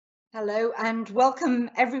Hello and welcome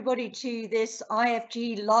everybody to this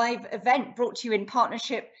IFG live event brought to you in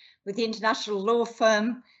partnership with the international law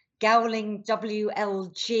firm Gowling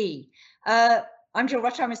WLG. I'm Jill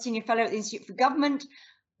Rutter, I'm a senior fellow at the Institute for Government,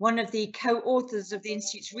 one of the co-authors of the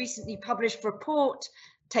Institute's recently published report,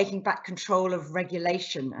 Taking Back Control of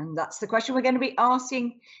Regulation. And that's the question we're going to be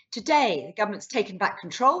asking today. The government's taken back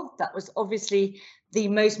control. That was obviously the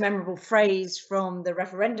most memorable phrase from the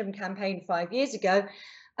referendum campaign 5 years ago.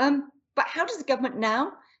 But how does the government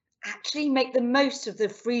now actually make the most of the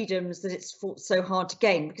freedoms that it's fought so hard to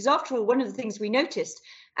gain? Because after all, one of the things we noticed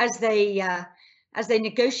as they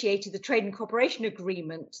negotiated the trade and cooperation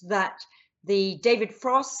agreement, that the David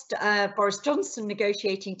Frost, Boris Johnson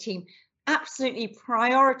negotiating team absolutely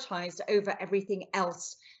prioritised over everything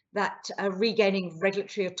else that regaining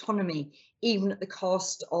regulatory autonomy, even at the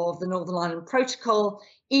cost of the Northern Ireland Protocol,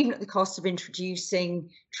 even at the cost of introducing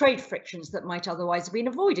trade frictions that might otherwise have been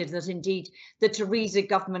avoided, that indeed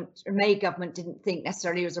the May government didn't think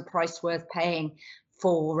necessarily was a price worth paying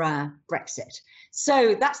for Brexit.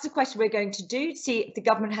 So that's the question we're going to do, see if the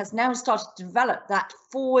government has now started to develop that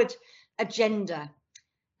forward agenda.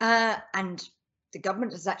 And the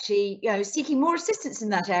government is actually, seeking more assistance in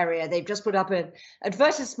that area. They've just put up an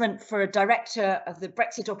advertisement for a director of the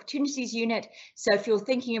Brexit Opportunities Unit. So if you're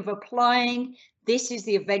thinking of applying, this is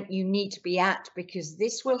the event you need to be at, because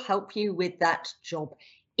this will help you with that job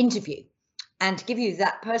interview. And to give you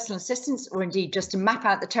that personal assistance, or indeed just to map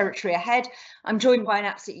out the territory ahead, I'm joined by an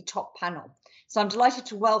absolutely top panel. So I'm delighted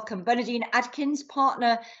to welcome Bernadine Adkins,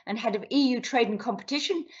 partner and head of EU Trade and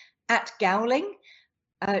Competition at Gowling,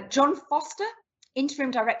 John Foster,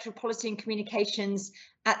 Interim Director of Policy and Communications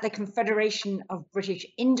at the Confederation of British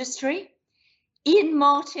Industry, Ian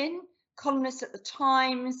Martin, columnist at The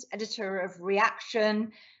Times, editor of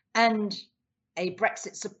Reaction, and a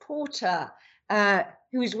Brexit supporter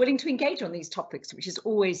who is willing to engage on these topics, which is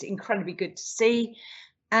always incredibly good to see.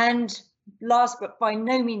 And last but by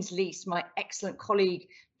no means least, my excellent colleague,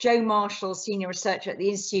 Joe Marshall, senior researcher at the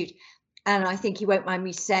Institute. And I think he won't mind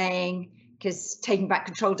me saying, because taking back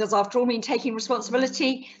control does after all mean taking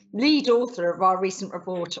responsibility, lead author of our recent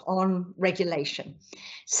report on regulation.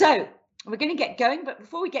 So we're going to get going, but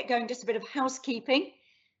before we get going, just a bit of housekeeping.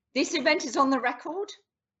 This event is on the record.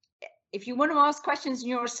 If you want to ask questions and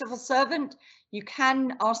you're a civil servant, you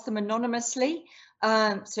can ask them anonymously,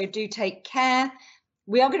 so do take care.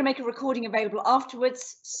 We are going to make a recording available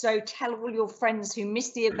afterwards, so tell all your friends who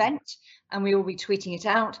missed the event and we will be tweeting it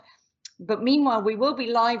out. But meanwhile, we will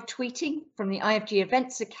be live tweeting from the IFG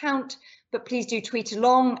events account, but please do tweet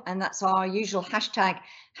along, and that's our usual hashtag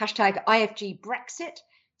IFG Brexit.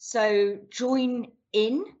 So join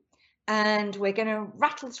in, and we're going to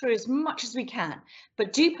rattle through as much as we can,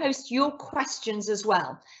 but do post your questions as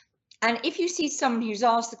well. And if you see someone who's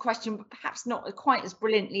asked the question, but perhaps not quite as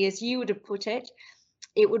brilliantly as you would have put it,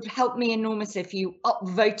 it would help me enormously if you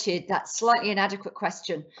upvoted that slightly inadequate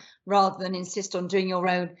question rather than insist on doing your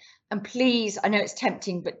own. And please, I know it's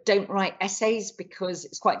tempting, but don't write essays because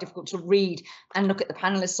it's quite difficult to read and look at the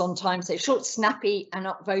panelists on time. So short, snappy and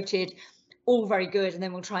upvoted, all very good. And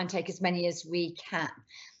then we'll try and take as many as we can.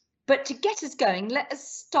 But to get us going, let us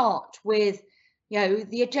start with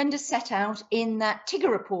the agenda set out in that TIGA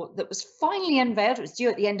report that was finally unveiled. It was due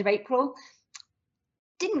at the end of April.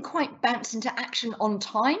 Didn't quite bounce into action on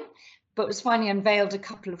time, but was finally unveiled a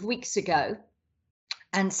couple of weeks ago,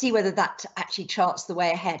 and see whether that actually charts the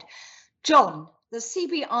way ahead. John, the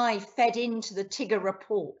CBI fed into the TIGA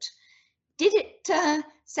report. Did it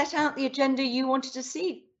set out the agenda you wanted to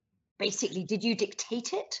see? Basically, did you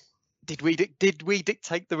dictate it? Did we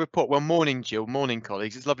dictate the report? Well, morning, Jill. Morning,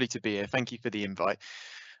 colleagues. It's lovely to be here. Thank you for the invite.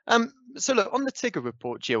 So look, on the TIGA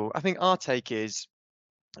report, Jill, I think our take is,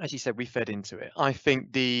 as you said, we fed into it. I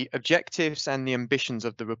think the objectives and the ambitions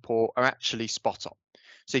of the report are actually spot on.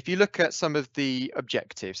 So if you look at some of the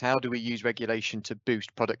objectives, how do we use regulation to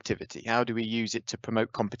boost productivity? How do we use it to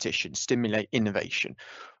promote competition, stimulate innovation?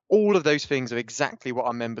 All of those things are exactly what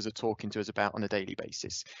our members are talking to us about on a daily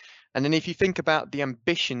basis. And then if you think about the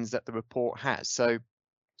ambitions that the report has, so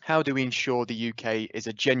how do we ensure the UK is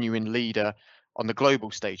a genuine leader on the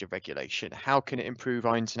global stage of regulation? How can it improve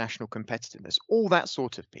our international competitiveness? All that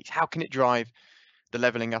sort of piece. How can it drive the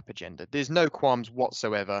levelling up agenda? There's no qualms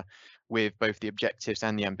whatsoever with both the objectives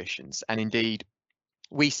and the ambitions. And indeed,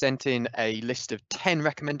 we sent in a list of 10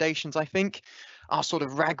 recommendations, I think. Our sort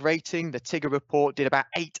of RAG rating, the TIGA report, did about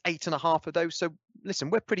 8.5 of those. So listen,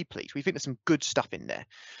 we're pretty pleased. We think there's some good stuff in there.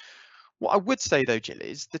 What I would say, though, Jill,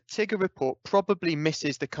 is the TIGA report probably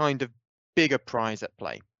misses the kind of bigger prize at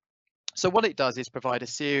play. So what it does is provide a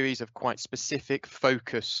series of quite specific,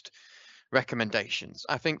 focused recommendations.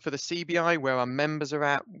 I think for the CBI, where our members are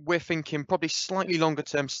at, we're thinking probably slightly longer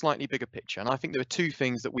term, slightly bigger picture. And I think there are two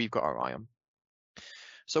things that we've got our eye on.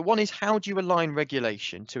 So one is, how do you align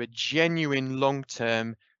regulation to a genuine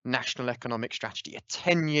long-term national economic strategy, a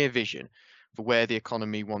 10-year vision for where the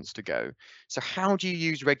economy wants to go? So how do you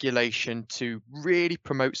use regulation to really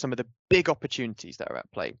promote some of the big opportunities that are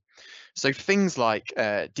at play? So things like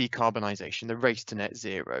decarbonisation, the race to net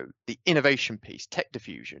zero, the innovation piece, tech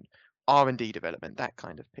diffusion, R&D development, that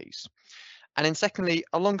kind of piece. And then secondly,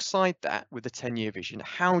 alongside that, with the 10-year vision,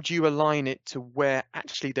 how do you align it to where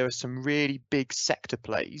actually there are some really big sector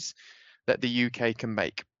plays that the UK can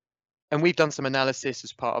make? And we've done some analysis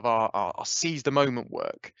as part of our Seize the Moment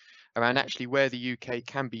work around actually where the UK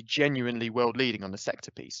can be genuinely world leading on the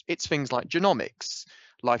sector piece. It's things like genomics,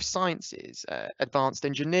 life sciences, advanced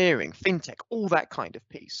engineering, fintech, all that kind of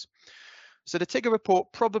piece. So the Tigger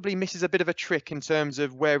report probably misses a bit of a trick in terms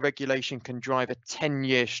of where regulation can drive a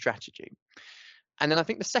 10-year strategy. And then I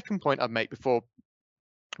think the second point I'd make, before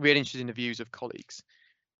really interested in the views of colleagues,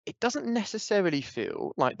 it doesn't necessarily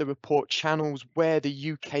feel like the report channels where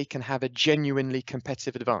the UK can have a genuinely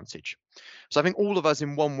competitive advantage. So I think all of us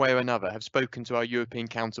in one way or another have spoken to our European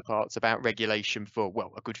counterparts about regulation for,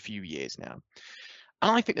 well, a good few years now.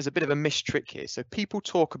 And I think there's a bit of a missed trick here. So people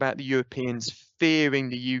talk about the Europeans fearing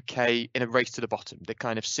the UK in a race to the bottom, the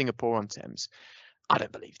kind of Singapore on Thames. I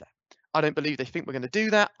don't believe that. I don't believe they think we're going to do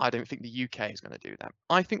that. I don't think the UK is going to do that.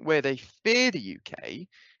 I think where they fear the UK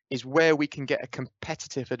is where we can get a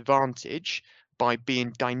competitive advantage by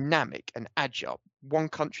being dynamic and agile. One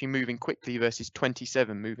country moving quickly versus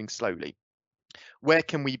 27 moving slowly. Where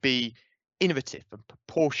can we be innovative and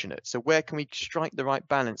proportionate? So where can we strike the right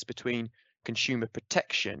balance between consumer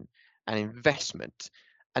protection and investment?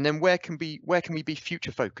 And then where can we be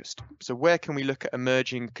future focused? So where can we look at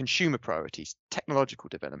emerging consumer priorities, technological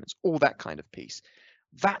developments, all that kind of piece?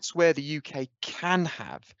 That's where the UK can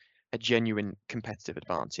have a genuine competitive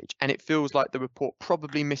advantage. And it feels like the report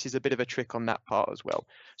probably misses a bit of a trick on that part as well.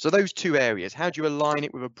 So those two areas, how do you align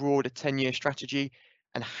it with a broader 10-year strategy?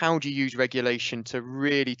 And how do you use regulation to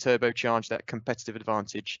really turbocharge that competitive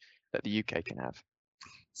advantage that the UK can have?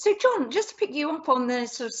 So, John, just to pick you up on the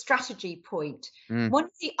sort of strategy point, one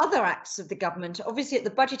of the other acts of the government, obviously at the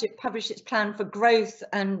budget, it published its plan for growth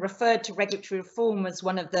and referred to regulatory reform as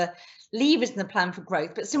one of the levers in the plan for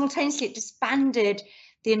growth, but simultaneously it disbanded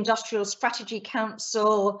the Industrial Strategy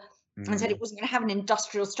Council and said it wasn't going to have an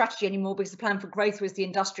industrial strategy anymore because the plan for growth was the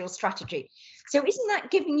industrial strategy. So isn't that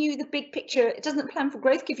giving you the big picture? Doesn't the plan for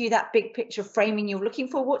growth give you that big picture framing you're looking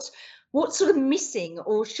for? What's sort of missing,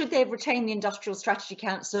 or should they have retained the Industrial Strategy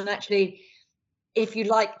Council and actually, if you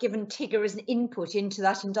like, given Tigger as an input into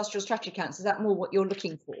that Industrial Strategy Council? Is that more what you're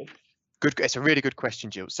looking for? Good. It's a really good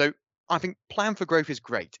question, Jill. So I think Plan for Growth is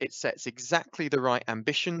great. It sets exactly the right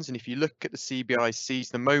ambitions. And if you look at the CBI Seize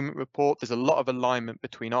the Moment report, there's a lot of alignment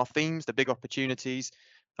between our themes, the big opportunities,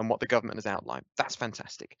 and what the government has outlined. That's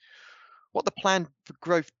fantastic. What the Plan for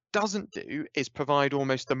Growth doesn't do is provide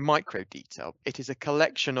almost the micro detail. It is a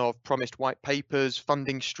collection of promised white papers,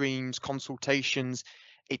 funding streams, consultations.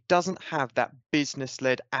 It doesn't have that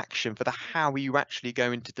business-led action for the how are you actually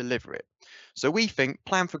going to deliver it. So we think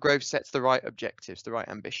Plan for Growth sets the right objectives, the right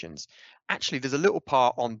ambitions. Actually, there's a little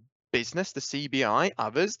part on business, the CBI,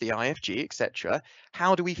 others, the IFG, etc.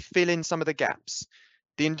 How do we fill in some of the gaps?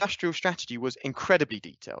 The industrial strategy was incredibly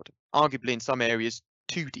detailed, arguably in some areas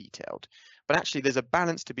too detailed. But actually, there's a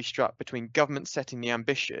balance to be struck between government setting the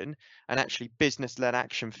ambition and actually business-led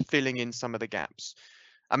action filling in some of the gaps.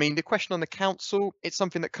 I mean, the question on the council, it's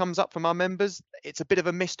something that comes up from our members. It's a bit of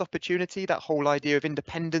a missed opportunity, that whole idea of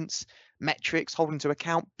independence, metrics, holding to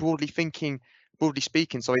account, broadly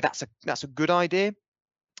speaking, that's a good idea.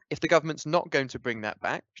 If the government's not going to bring that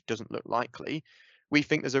back, which doesn't look likely, we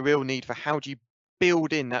think there's a real need for how do you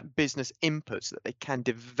build in that business input so that they can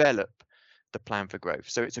develop the plan for growth.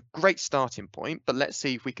 So it's a great starting point, but let's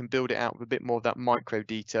see if we can build it out with a bit more of that micro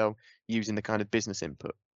detail using the kind of business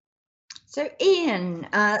input. So Ian,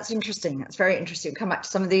 that's interesting. That's very interesting. We'll come back to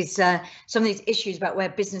some of these issues about where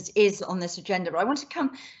business is on this agenda. But I want to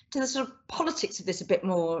come to the sort of politics of this a bit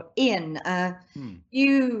more. Ian,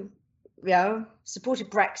 you supported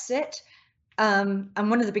Brexit, and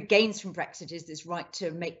one of the big gains from Brexit is this right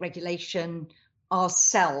to make regulation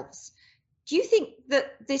ourselves. Do you think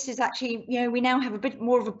that this is actually, we now have a bit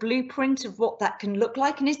more of a blueprint of what that can look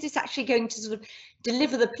like? And is this actually going to sort of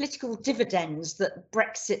deliver the political dividends that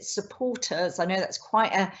Brexit supporters, I know that's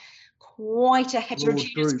quite a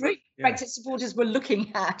heterogeneous group, Brexit supporters were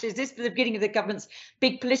looking at? Is this the beginning of the government's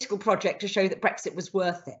big political project to show that Brexit was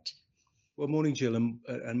worth it? Well, morning, Jill,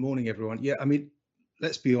 and morning, everyone. Yeah, I mean,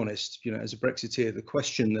 let's be honest, as a Brexiteer, the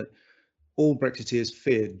question that all Brexiteers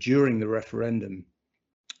feared during the referendum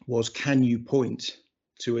was, can you point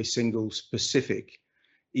to a single specific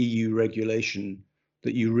EU regulation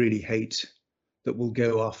that you really hate that will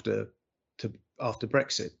go after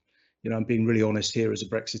Brexit? I'm being really honest here as a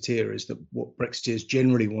Brexiteer, is that what Brexiteers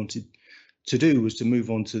generally wanted to do was to move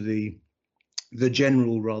on to the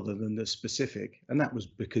general rather than the specific, and that was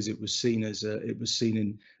because it was seen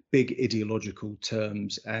in big ideological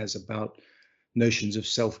terms as about notions of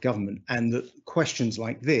self-government, and that questions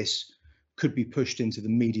like this could be pushed into the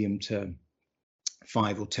medium term,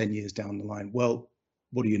 5 or 10 years down the line. Well,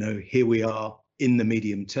 what do you know? Here we are in the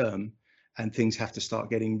medium term, and things have to start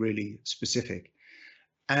getting really specific.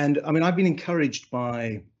 And I mean, I've been encouraged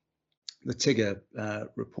by the Tigger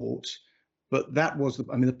report, but that was,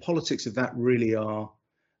 the politics of that really are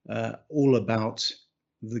all about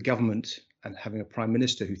the government and having a prime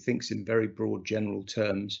minister who thinks in very broad general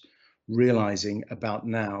terms, realizing about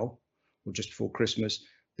now, or just before Christmas,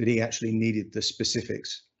 that he actually needed the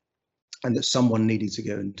specifics, and that someone needed to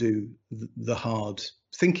go and do the hard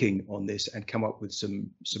thinking on this and come up with some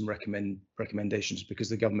recommendations, because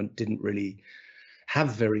the government didn't really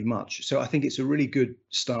have very much. So I think it's a really good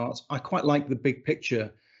start. I quite like the big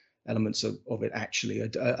picture elements of it. Actually,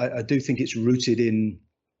 I do think it's rooted in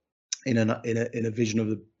a vision of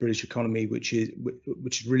the British economy which is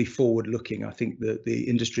really forward looking. I think that the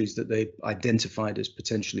industries that they identified as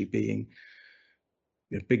potentially being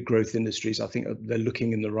big growth industries, I think they're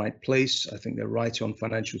looking in the right place. I think they're right on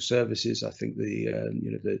financial services. I think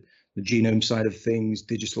the genome side of things,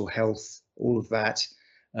 digital health, all of that.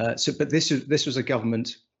 But this was a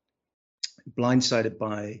government blindsided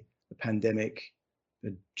by the pandemic,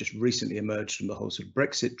 that just recently emerged from the whole sort of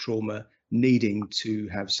Brexit trauma, needing to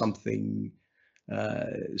have something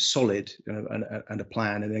solid and a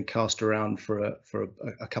plan, and then cast around for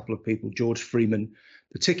a couple of people, George Freeman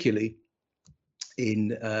particularly,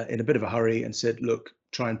 in a bit of a hurry, and said, look,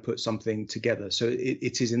 try and put something together. So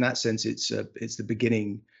it is, in that sense, it's the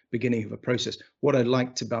beginning of a process. What I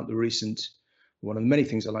liked about the recent, one of the many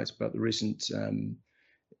things I liked about the recent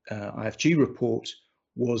IFG report,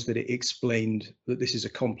 was that it explained that this is a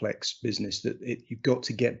complex business, that you've got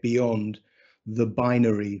to get beyond the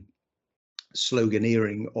binary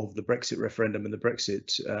sloganeering of the Brexit referendum and the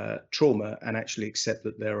Brexit trauma, and actually accept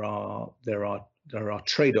that there are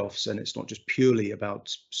trade-offs, and it's not just purely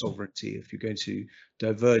about sovereignty. If you're going to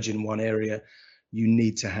diverge in one area, you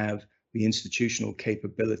need to have the institutional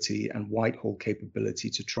capability and Whitehall capability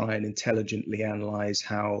to try and intelligently analyze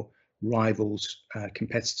how rivals,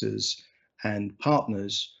 competitors and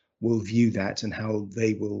partners will view that, and how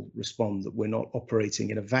they will respond, that we're not operating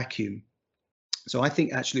in a vacuum. So I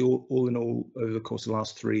think actually all in all, over the course of the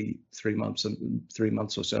last three months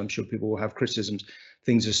or so, I'm sure people will have criticisms,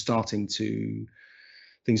 things are starting to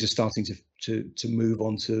move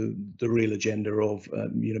on to the real agenda of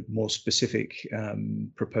more specific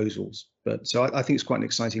proposals. But so I think it's quite an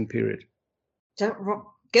exciting period.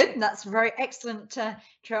 Good, that's very excellent.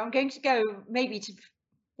 I'm going to go maybe to,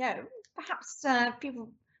 perhaps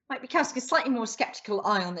people might be casting a slightly more sceptical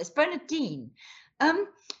eye on this. Bernardine,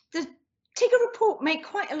 the Tigger report made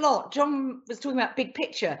quite a lot. John was talking about big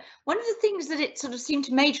picture. One of the things that it sort of seemed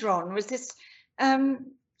to major on was this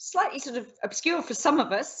slightly sort of obscure for some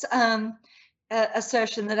of us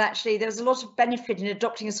assertion that actually there was a lot of benefit in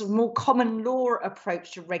adopting a sort of more common law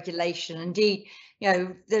approach to regulation. Indeed,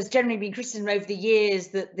 there's generally been criticism over the years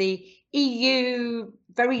that the EU,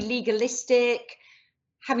 very legalistic,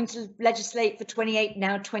 having to legislate for 28,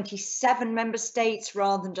 now 27 member states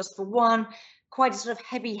rather than just for one, quite a sort of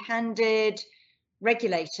heavy-handed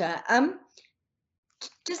regulator.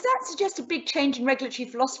 Does that suggest a big change in regulatory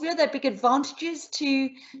philosophy? Are there big advantages to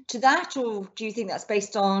that, or do you think that's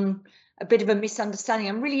based on a bit of a misunderstanding?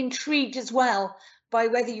 I'm really intrigued as well by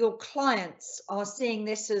whether your clients are seeing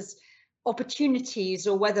this as opportunities,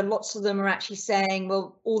 or whether lots of them are actually saying,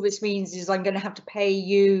 well, all this means is I'm going to have to pay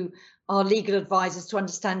you, our legal advisors, to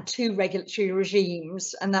understand 2 regulatory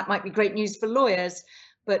regimes, and that might be great news for lawyers,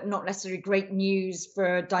 but not necessarily great news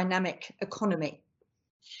for a dynamic economy.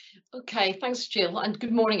 Okay, thanks, Jill, and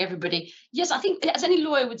good morning, everybody. Yes, I think, as any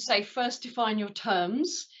lawyer would say, first define your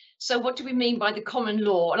terms. So what do we mean by the common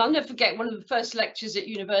law? And I'll never forget, one of the first lectures at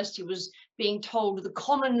university was being told the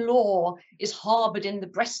common law is harboured in the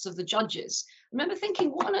breasts of the judges. I remember thinking,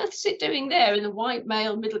 what on earth is it doing there in the white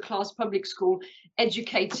male middle-class public school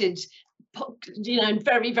educated,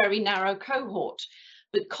 very, very narrow cohort?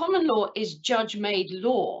 But common law is judge-made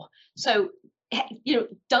law. So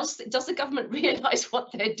does the government realise what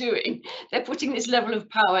they're doing? They're putting this level of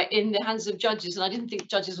power in the hands of judges, and I didn't think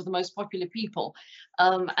judges were the most popular people.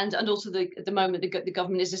 And also at the moment the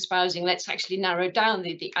government is espousing, let's actually narrow down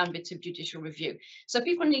the ambit of judicial review. So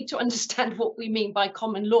people need to understand what we mean by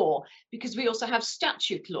common law, because we also have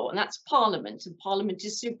statute law, and that's Parliament, and Parliament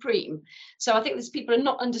is supreme. So I think these people are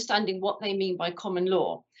not understanding what they mean by common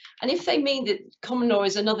law. And if they mean that common law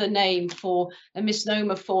is another name for a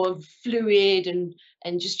misnomer for fluid and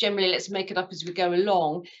just generally let's make it up as we go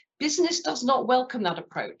along, business does not welcome that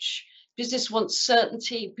approach. Business wants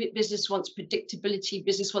certainty, business wants predictability,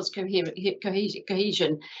 business wants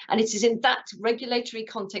cohesion. And it is in that regulatory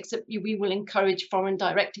context that we will encourage foreign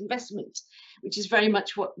direct investment, which is very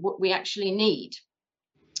much what we actually need.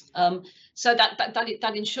 So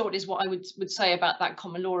that in short is what I would say about that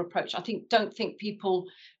common law approach. I don't think people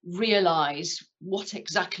realise what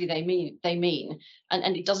exactly they mean,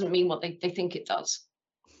 and it doesn't mean what they think it does.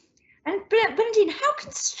 And Bernardine, how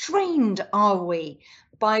constrained are we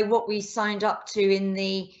by what we signed up to in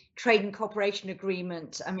the Trade and Cooperation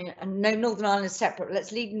Agreement? I mean, and no, Northern Ireland is separate, but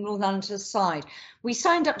let's leave Northern Ireland to the side. We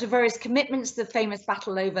signed up to various commitments, the famous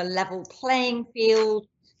battle over level playing field,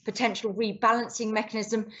 potential rebalancing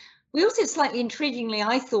mechanism. We also, slightly intriguingly,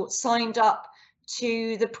 I thought, signed up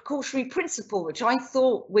to the precautionary principle, which I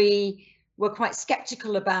thought we were quite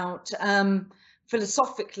sceptical about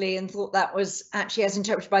philosophically, and thought that was actually, as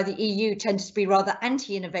interpreted by the EU, tended to be rather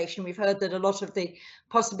anti-innovation. We've heard that a lot of the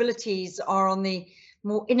possibilities are on the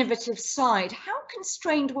more innovative side. How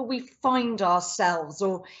constrained will we find ourselves,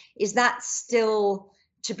 or is that still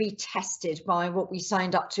to be tested by what we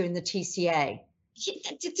signed up to in the TCA?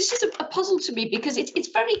 This is a puzzle to me, because it's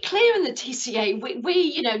very clear in the TCA.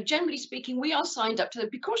 We generally speaking, we are signed up to the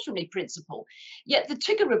precautionary principle. Yet the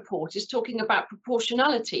Tigger report is talking about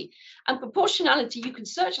proportionality, and proportionality, you can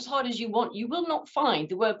search as hard as you want, you will not find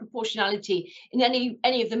the word proportionality in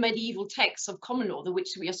any of the medieval texts of common law, the which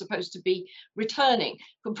we are supposed to be returning.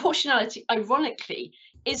 Proportionality, ironically,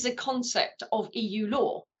 is a concept of EU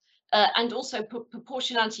law. And also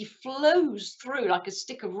proportionality flows through like a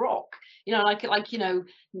stick of rock, like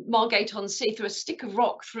Margate on Sea, through a stick of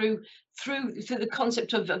rock through the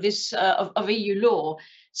concept of this of EU law.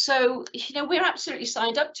 So we're absolutely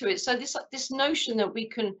signed up to it. So this notion that we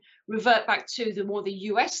can revert back to the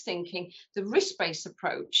US thinking, the risk-based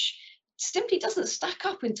approach, simply doesn't stack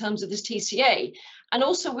up in terms of this TCA. And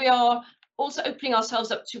also we are also opening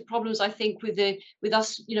ourselves up to problems, I think, with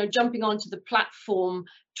us, jumping onto the platform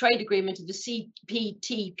trade agreement of the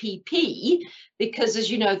CPTPP, because, as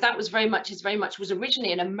you know, that was very much was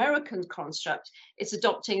originally an American construct. It's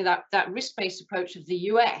adopting that risk-based approach of the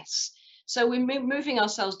US. So we're moving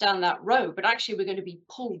ourselves down that road, but actually we're going to be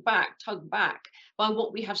tugged back by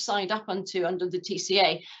what we have signed up onto under the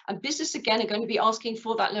TCA. And business, again, are going to be asking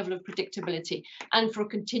for that level of predictability and for a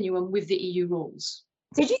continuum with the EU rules.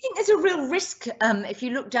 So do you think there's a real risk, if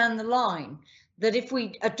you look down the line, that if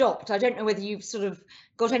we adopt, I don't know whether you've sort of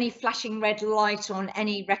got any flashing red light on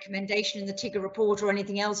any recommendation in the Tigger report or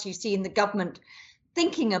anything else you see in the government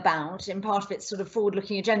thinking about in part of its sort of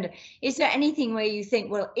forward-looking agenda. Is there anything where you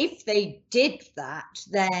think, well, if they did that,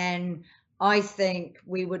 then I think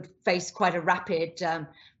we would face quite a rapid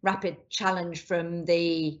challenge from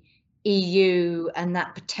the EU, and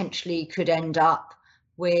that potentially could end up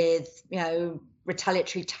with,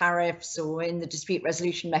 retaliatory tariffs or in the dispute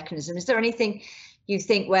resolution mechanism? Is there anything you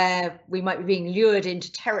think where we might be being lured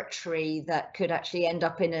into territory that could actually end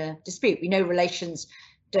up in a dispute? We know relations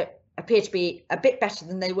appear to be a bit better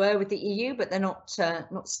than they were with the EU, but they're not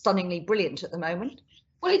stunningly brilliant at the moment.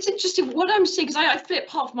 Well, it's interesting what I'm seeing, because I flip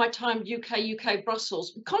half my time UK,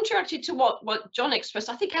 Brussels. Contrary to what John expressed,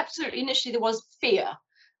 I think absolutely initially there was fear.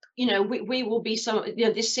 We will be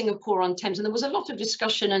this Singapore on Thames, and there was a lot of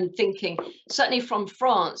discussion and thinking, certainly from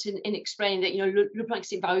France, in explaining that le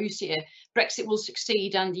Brexit va réussir, Brexit will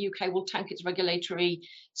succeed and the UK will tank its regulatory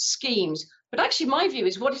schemes. But actually, my view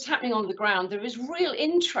is what is happening on the ground. There is real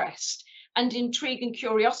interest and intrigue and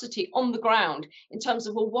curiosity on the ground in terms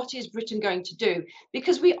of, well, what is Britain going to do?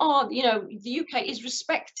 Because we are, the UK is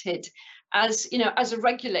respected as a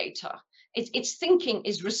regulator. Its thinking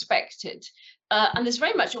is respected. And there's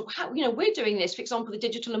very much how we're doing this. For example, the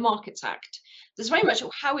Digital Markets Act. There's very much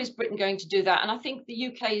how is Britain going to do that? And I think the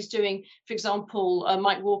UK is doing, for example,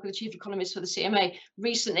 Mike Walker, the chief economist for the CMA,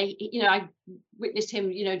 recently, I witnessed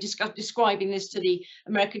him, describing this to the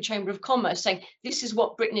American Chamber of Commerce, saying this is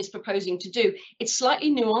what Britain is proposing to do. It's slightly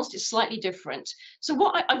nuanced, it's slightly different. So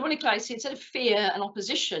what ironically I see, instead of fear and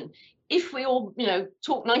opposition, if we all,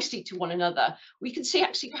 talk nicely to one another, we can see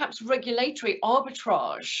actually perhaps regulatory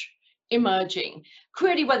arbitrage emerging.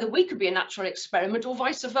 Query whether we could be a natural experiment or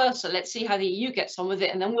vice versa. Let's see how the EU gets on with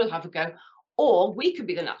it and then we'll have a go. Or we could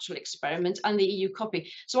be the natural experiment and the EU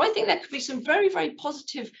copy. So I think there could be some very, very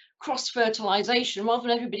positive cross-fertilization rather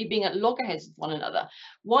than everybody being at loggerheads with one another.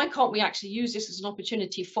 Why can't we actually use this as an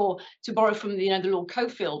opportunity to borrow from the Lord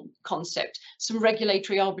Cockfield concept, some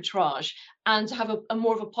regulatory arbitrage, and to have a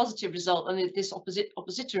more of a positive result than this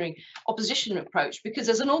opposition approach? Because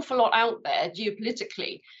there's an awful lot out there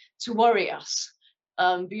geopolitically to worry us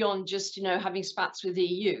beyond just having spats with the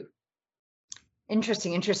EU.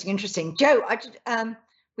 Interesting. Jo,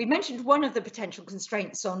 we mentioned one of the potential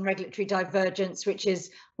constraints on regulatory divergence, which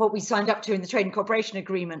is what we signed up to in the Trade and Cooperation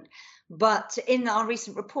Agreement. But in our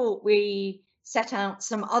recent report, we set out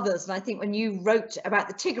some others. And I think when you wrote about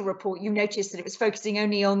the TIGA report, you noticed that it was focusing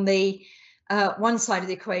only on the one side of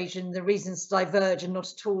the equation, the reasons to diverge, and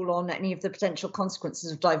not at all on any of the potential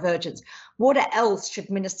consequences of divergence. What else should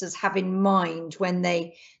ministers have in mind when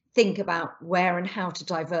they think about where and how to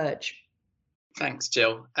diverge? Thanks,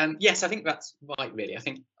 Jill. Yes, I think that's right, really. I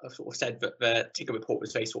think I've sort of said that the TIGA report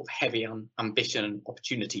was very sort of heavy on ambition and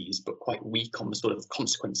opportunities, but quite weak on the sort of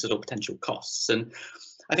consequences or potential costs. And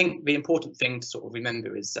I think the important thing to sort of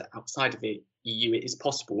remember is that outside of the EU, it is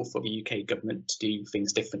possible for the UK government to do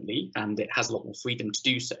things differently, and it has a lot more freedom to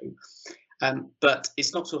do so. But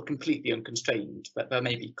it's not sort of completely unconstrained, but there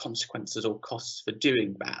may be consequences or costs for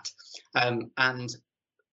doing that. And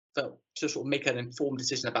to sort of make an informed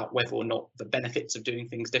decision about whether or not the benefits of doing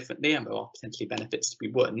things differently, and there are potentially benefits to be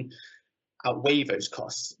won, outweigh those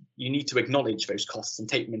costs, you need to acknowledge those costs and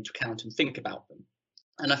take them into account and think about them.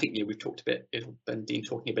 And I think we've talked a bit, Dean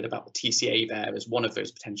talking a bit about the TCA there as one of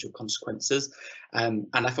those potential consequences. And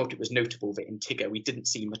I thought it was notable that in TIGA we didn't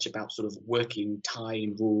see much about sort of working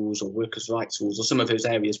time rules or workers' rights rules, or some of those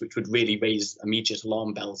areas which would really raise immediate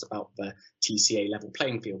alarm bells about the TCA level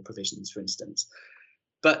playing field provisions, for instance.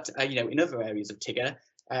 But in other areas of TIGA,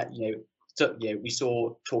 we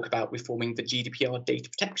saw talk about reforming the GDPR data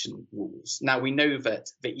protection rules. Now we know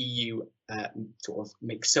that the EU sort of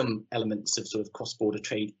makes some elements of sort of cross-border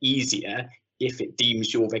trade easier if it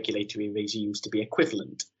deems your regulatory regimes to be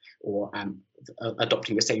equivalent or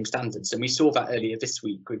adopting the same standards. And we saw that earlier this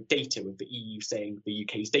week with data, with the EU saying the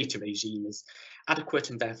UK's data regime is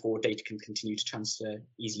adequate and therefore data can continue to transfer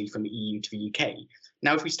easily from the EU to the UK.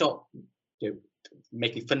 Now, if we start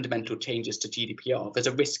making fundamental changes to GDPR, there's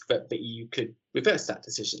a risk that the EU could reverse that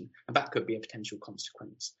decision, and that could be a potential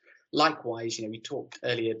consequence. Likewise, we talked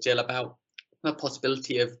earlier, Jill, about the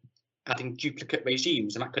possibility of adding duplicate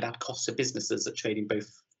regimes, and that could add costs to businesses that trade in both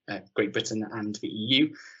Great Britain and the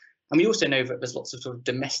EU. And we also know that there's lots of sort of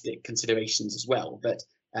domestic considerations as well, that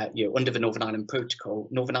under the Northern Ireland Protocol,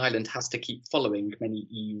 Northern Ireland has to keep following many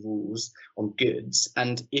EU rules on goods.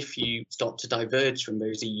 And if you start to diverge from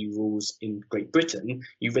those EU rules in Great Britain,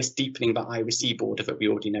 you risk deepening the Irish border that we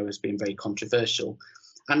already know has been very controversial.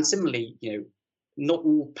 And similarly, not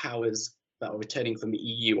all powers that are returning from the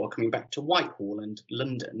EU are coming back to Whitehall and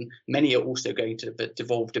London. Many are also going to the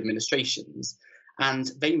devolved administrations,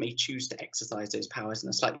 and they may choose to exercise those powers in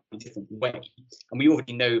a slightly different way. And we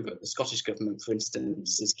already know that the Scottish Government, for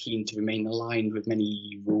instance, is keen to remain aligned with many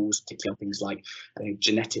EU rules, particularly on things like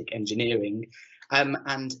genetic engineering.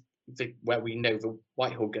 Where we know the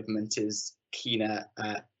Whitehall Government is keener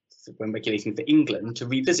when regulating for England to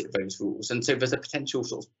revisit those rules. And so there's a potential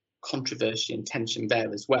sort of controversy and tension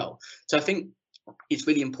there as well. So I think it's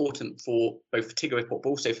really important for both the TIGA report, but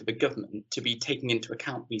also for the government to be taking into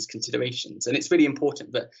account these considerations. And it's really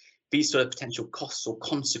important that these sort of potential costs or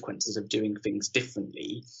consequences of doing things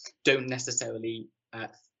differently don't necessarily, are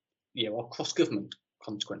cross-government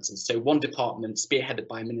consequences. So one department spearheaded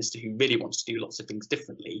by a minister who really wants to do lots of things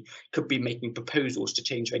differently could be making proposals to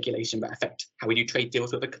change regulation that affect how we do trade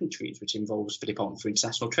deals with other countries, which involves the Department for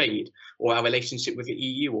International Trade, or our relationship with the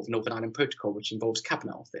EU or the Northern Ireland Protocol, which involves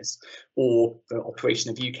Cabinet Office, or the operation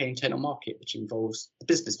of the UK internal market, which involves the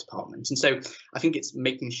Business Department. And so I think it's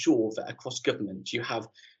making sure that across government you have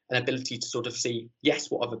an ability to sort of see, yes,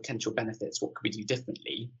 what are the potential benefits, what could we do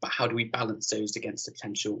differently, but how do we balance those against the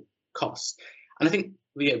potential costs? And I think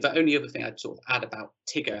the only other thing I'd sort of add about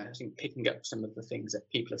TIGA, I think picking up some of the things that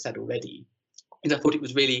people have said already, is I thought it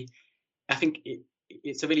was really, I think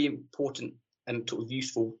it's a really important and sort of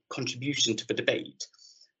useful contribution to the debate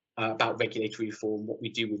about regulatory reform, what we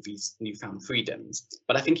do with these newfound freedoms.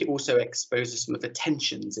 But I think it also exposes some of the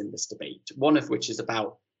tensions in this debate, one of which is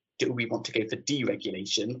about, do we want to go for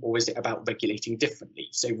deregulation, or is it about regulating differently?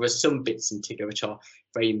 So there are some bits in TIGA which are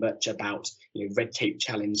very much about red tape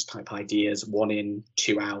challenge type ideas, 1 in,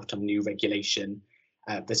 2 out on new regulation.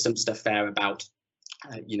 There's some stuff there about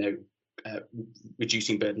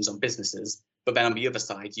reducing burdens on businesses. But then on the other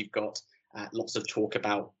side, you've got lots of talk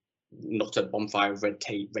about not a bonfire of red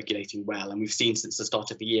tape regulating well. And we've seen since the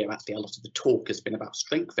start of the year, actually, a lot of the talk has been about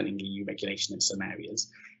strengthening EU regulation in some areas.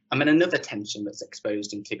 And then another tension that's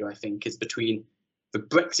exposed in TIGA, I think, is between the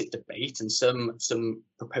Brexit debate and some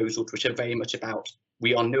proposals which are very much about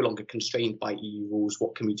we are no longer constrained by EU rules,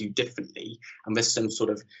 what can we do differently? And there's some sort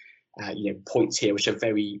of points here which are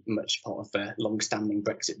very much part of the long-standing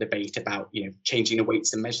Brexit debate about changing the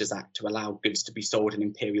Weights and Measures Act to allow goods to be sold in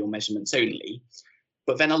imperial measurements only.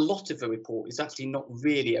 But then a lot of the report is actually not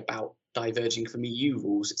really about diverging from EU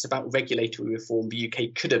rules. It's about regulatory reform the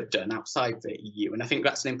UK could have done outside the EU. And I think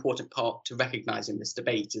that's an important part to recognise in this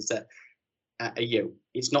debate, is that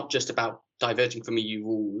it's not just about diverging from EU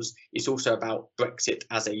rules, it's also about Brexit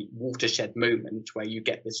as a watershed moment where you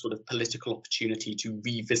get this sort of political opportunity to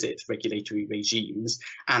revisit regulatory regimes.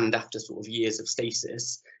 And after sort of years of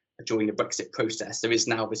stasis during the Brexit process, there is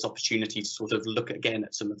now this opportunity to sort of look again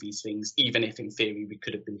at some of these things, even if in theory we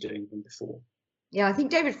could have been doing them before. Yeah, I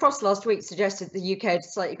think David Frost last week suggested the UK had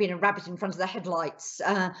slightly been a rabbit in front of the headlights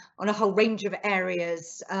on a whole range of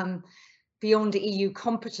areas beyond EU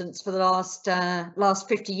competence for the last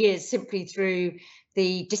 50 years, simply through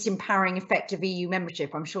the disempowering effect of EU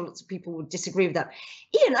membership. I'm sure lots of people would disagree with that.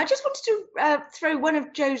 Ian, I just wanted to throw one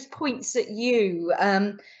of Joe's points at you.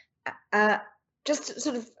 Just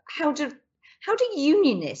sort of how do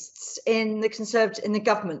unionists in the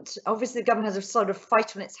government, obviously the government has a sort of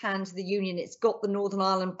fight on its hands, the union, it's got the Northern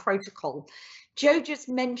Ireland Protocol. Joe just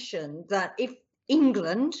mentioned that if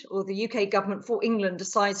England or the UK government for England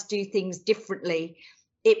decides to do things differently,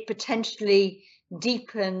 it potentially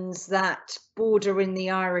deepens that border in the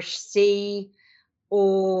Irish Sea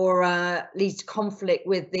or leads to conflict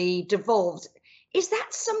with the devolved. Is that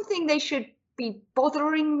something they should be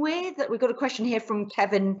bothering with? That we've got a question here from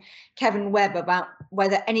Kevin Webb about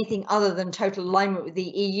whether anything other than total alignment with the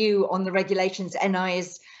EU on the regulations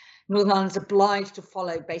Northern Ireland's obliged to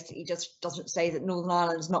follow basically just doesn't say that Northern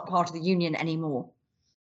Ireland's not part of the union anymore.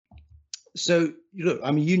 So look,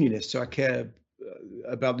 I'm a unionist, so I care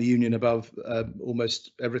about the union above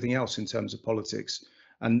almost everything else in terms of politics,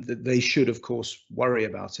 and they should of course worry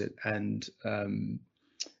about it, and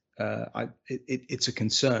it's a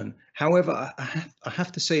concern. However, I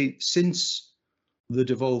have to say, since the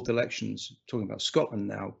devolved elections, talking about Scotland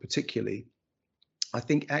now particularly, I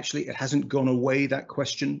think actually it hasn't gone away, that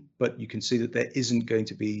question, but you can see that there isn't going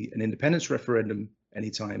to be an independence referendum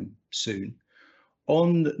anytime soon.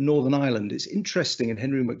 On Northern Ireland, it's interesting, and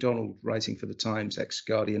Henry MacDonald, writing for the Times,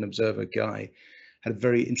 ex-Guardian Observer guy, had a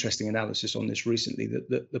very interesting analysis on this recently,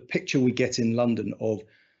 that the picture we get in London of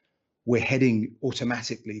we're heading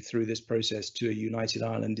automatically through this process to a united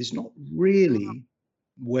Ireland is not really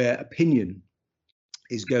where opinion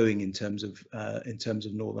is going in terms of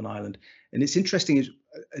Northern Ireland. And it's interesting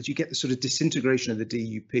as you get the sort of disintegration of the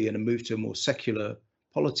DUP and a move to a more secular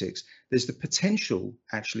politics, there's the potential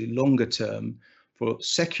actually longer term for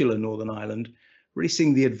secular Northern Ireland really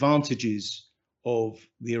seeing the advantages of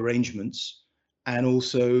the arrangements and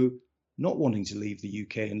also not wanting to leave the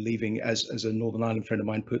UK and leaving, as a Northern Ireland friend of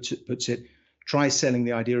mine puts it, try selling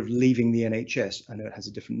the idea of leaving the NHS. I know it has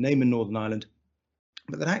a different name in Northern Ireland,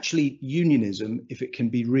 but that actually unionism, if it can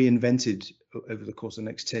be reinvented over the course of the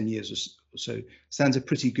next 10 years or so, stands a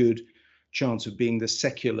pretty good chance of being the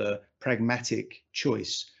secular, pragmatic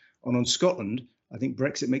choice. And on Scotland, I think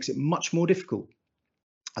Brexit makes it much more difficult.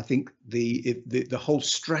 I think the whole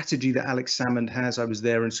strategy that Alex Salmond has, I was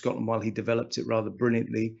there in Scotland while he developed it rather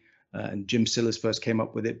brilliantly, and Jim Sillars first came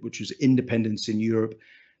up with it, which was independence in Europe.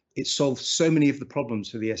 It solved so many of the problems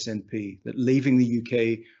for the SNP that leaving the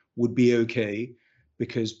UK would be okay,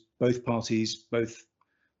 because both parties, both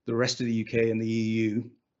the rest of the UK and the EU,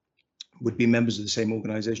 would be members of the same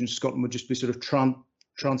organisation. Scotland would just be sort of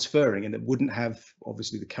transferring, and it wouldn't have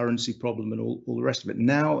obviously the currency problem and all the rest of it.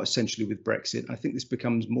 Now, essentially with Brexit, I think this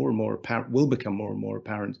becomes more and more apparent, will become more and more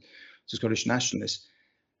apparent to Scottish nationalists.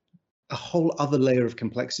 A whole other layer of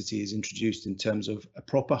complexity is introduced in terms of a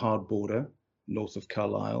proper hard border north of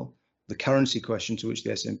Carlisle, the currency question to which the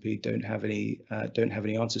SNP don't have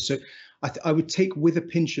any answers. So I would take with a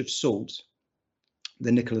pinch of salt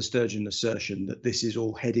the Nicola Sturgeon assertion that this is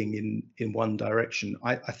all heading in one direction.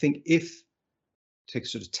 I think if take a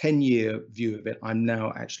sort of 10-year view of it, I'm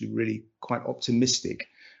now actually really quite optimistic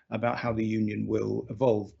about how the union will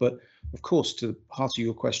evolve. But of course, to the heart of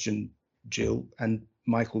your question, Jill, and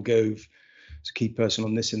Michael Gove is a key person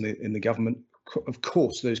on this in the government, of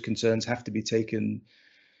course those concerns have to be taken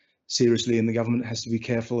seriously, and the government has to be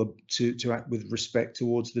careful to act with respect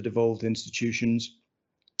towards the devolved institutions.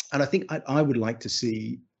 And I think I would like to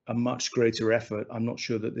see a much greater effort. I'm not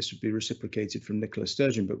sure that this would be reciprocated from Nicola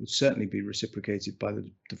Sturgeon, but would certainly be reciprocated by the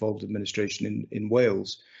devolved administration in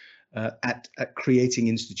Wales at creating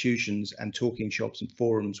institutions and talking shops and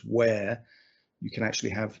forums where you can actually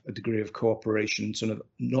have a degree of cooperation. Sort of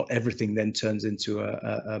not everything then turns into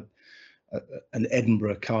an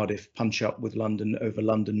Edinburgh, Cardiff punch up with London over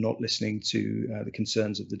London, not listening to the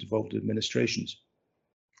concerns of the devolved administrations.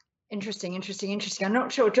 Interesting. I'm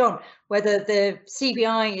not sure, John, whether the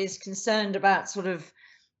CBI is concerned about sort of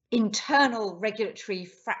internal regulatory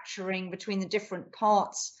fracturing between the different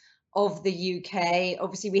parts of the UK.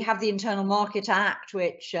 Obviously, we have the Internal Market Act,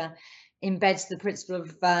 which embeds the principle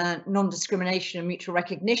of non-discrimination and mutual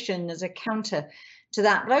recognition as a counter to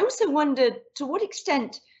that. But I also wondered to what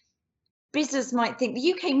extent business might think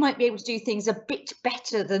the UK might be able to do things a bit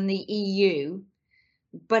better than the EU,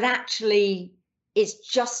 but actually it's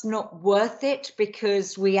just not worth it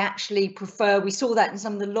because we actually prefer, we saw that in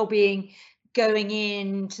some of the lobbying going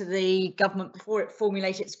into the government before it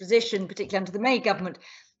formulated its position, particularly under the May government,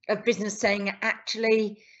 of business saying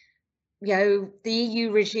actually, you know, the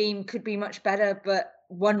EU regime could be much better, but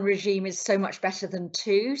one regime is so much better than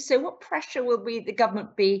two. So what pressure will the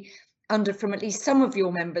government be under from at least some of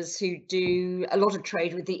your members who do a lot of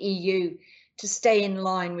trade with the EU to stay in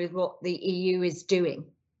line with what the EU is doing?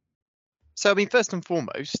 So, I mean, first and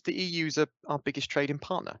foremost, the EU is our biggest trading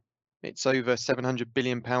partner. It's over £700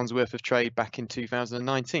 billion worth of trade back in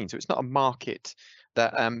 2019. So it's not a market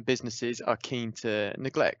that businesses are keen to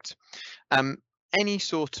neglect. Any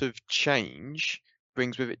sort of change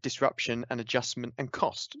brings with it disruption and adjustment and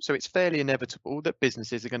cost. So it's fairly inevitable that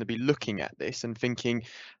businesses are going to be looking at this and thinking,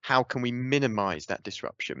 how can we minimize that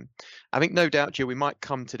disruption? I think no doubt, Jill, we might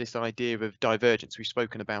come to this idea of divergence. We've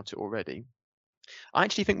spoken about it already. I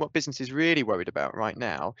actually think what business is really worried about right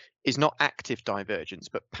now is not active divergence,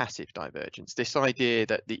 but passive divergence. This idea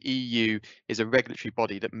that the EU is a regulatory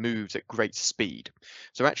body that moves at great speed.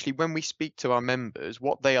 So actually, when we speak to our members,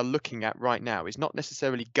 what they are looking at right now is not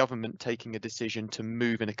necessarily government taking a decision to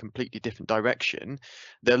move in a completely different direction.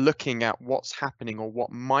 They're looking at what's happening or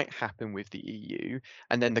what might happen with the EU,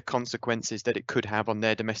 and then the consequences that it could have on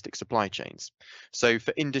their domestic supply chains. So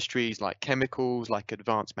for industries like chemicals, like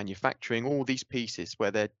advanced manufacturing, all these pieces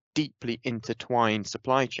where they're deeply intertwined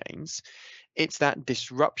supply chains, it's that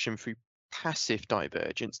disruption through passive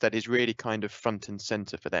divergence that is really kind of front and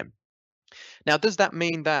center for them. Now, does that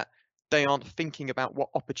mean that they aren't thinking about what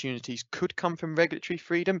opportunities could come from regulatory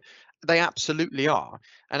freedom? They absolutely are.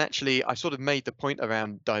 And actually, I sort of made the point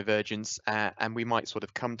around divergence, and we might sort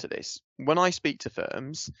of come to this. When I speak to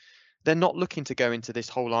firms, they're not looking to go into this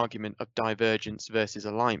whole argument of divergence versus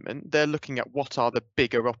alignment. They're looking at what are the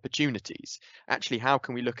bigger opportunities. Actually, how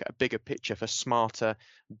can we look at a bigger picture for smarter,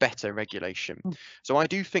 better regulation? So I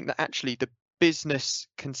do think that actually the business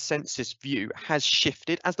consensus view has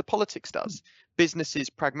shifted as the politics does. Business is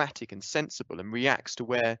pragmatic and sensible and reacts to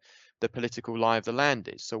where the political lie of the land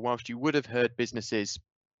is. So whilst you would have heard businesses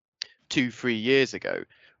 2-3 years ago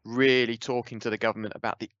really talking to the government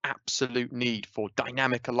about the absolute need for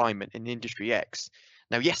dynamic alignment in industry X.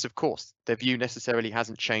 Now, yes, of course, their view necessarily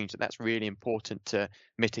hasn't changed, that that's really important to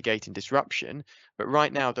mitigating disruption. But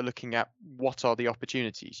right now, they're looking at what are the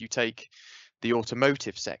opportunities. You take the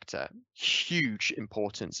automotive sector, huge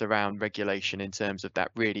importance around regulation in terms of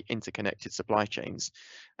that really interconnected supply chains.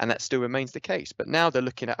 And that still remains the case. But now they're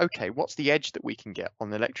looking at, okay, what's the edge that we can get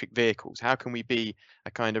on electric vehicles? How can we be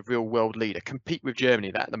a kind of real world leader, compete with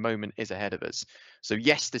Germany that at the moment is ahead of us? So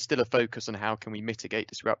yes, there's still a focus on how can we mitigate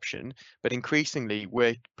disruption, but increasingly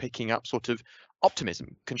we're picking up sort of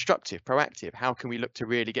optimism, constructive, proactive. How can we look to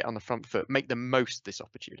really get on the front foot, make the most of this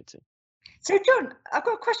opportunity? So, John, I've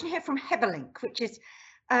got a question here from Heberlink, which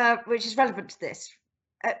is relevant to this.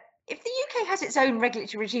 If the UK has its own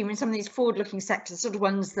regulatory regime in some of these forward-looking sectors, sort of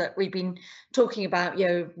ones that we've been talking about, you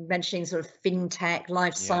know, mentioning sort of fintech,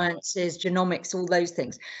 life sciences, genomics, all those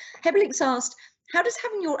things. Heberlink's asked, how does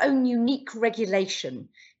having your own unique regulation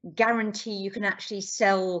guarantee you can actually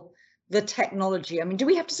sell the technology? I mean, do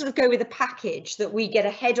we have to sort of go with a package that we get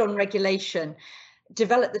ahead on regulation,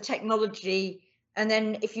 develop the technology, and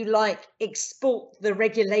then, if you like, export the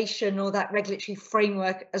regulation or that regulatory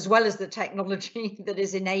framework as well as the technology that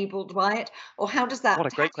is enabled by it? Or how does that,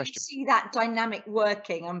 what a great question. See that dynamic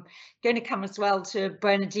working? I'm going to come as well to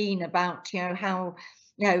Bernardine about, you know, how,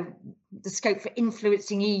 you know, the scope for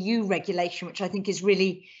influencing EU regulation, which I think is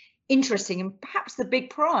really interesting. And perhaps the big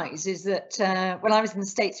prize is that when I was in the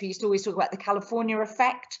States, we used to always talk about the California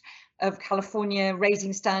effect of California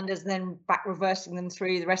raising standards and then back reversing them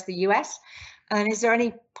through the rest of the US. And is there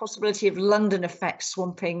any possibility of London effect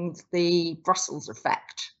swamping the Brussels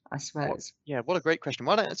effect? I suppose? What a great question.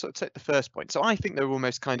 Why don't I sort of take the first point? So I think there are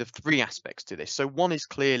almost kind of three aspects to this. So one is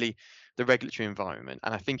clearly the regulatory environment.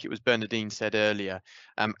 And I think it was Bernadine said earlier,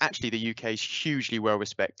 actually the UK is hugely well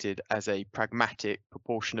respected as a pragmatic,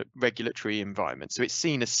 proportionate regulatory environment. So it's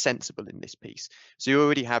seen as sensible in this piece. So you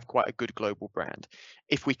already have quite a good global brand.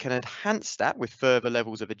 If we can enhance that with further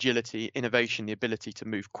levels of agility, innovation, the ability to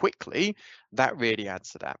move quickly, that really adds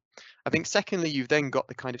to that. I think secondly, you've then got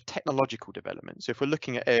the kind of technological development. So if we're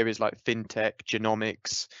looking at areas like fintech,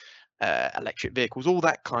 genomics, electric vehicles, all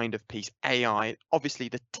that kind of piece, AI, obviously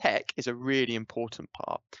the tech is a really important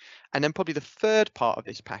part. And then probably the third part of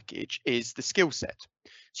this package is the skill set.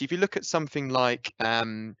 So if you look at something like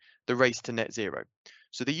the race to net zero,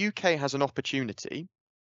 so the UK has an opportunity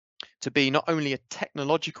to be not only a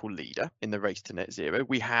technological leader in the race to net zero,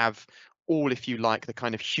 we have all, if you like, the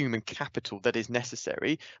kind of human capital that is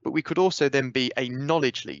necessary, but we could also then be a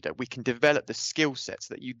knowledge leader. We can develop the skill sets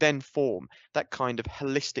that you then form that kind of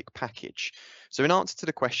holistic package. So in answer to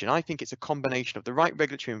the question, I think it's a combination of the right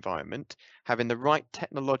regulatory environment, having the right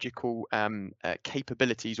technological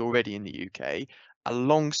capabilities already in the UK,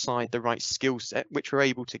 alongside the right skill set, which we're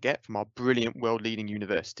able to get from our brilliant world-leading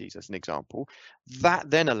universities, as an example. That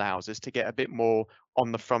then allows us to get a bit more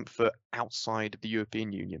on the front foot outside of the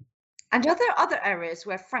European Union. And are there other areas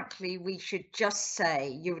where, frankly, we should just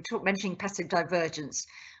say, you were mentioning passive divergence,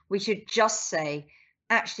 we should just say,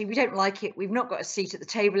 actually, we don't like it, we've not got a seat at the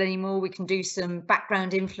table anymore, we can do some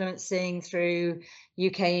background influencing through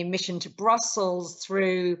UK mission to Brussels,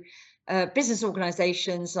 through business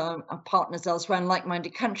organisations, our partners elsewhere in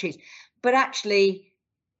like-minded countries. But actually,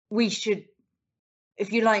 we should,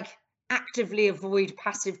 if you like, actively avoid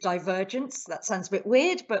passive divergence. That sounds a bit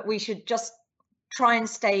weird, but we should just try and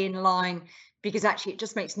stay in line, because actually it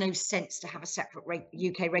just makes no sense to have a separate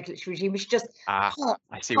UK regulatory regime. We should just I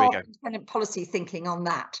see where you go. Independent policy thinking on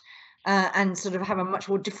that, and sort of have a much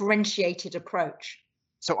more differentiated approach.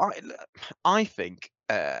 So I think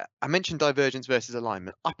I mentioned divergence versus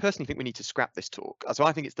alignment. I personally think we need to scrap this talk. So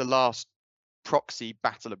I think it's the last proxy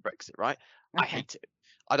battle of Brexit, right? Okay. I hate it.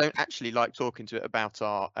 I don't actually like talking to it about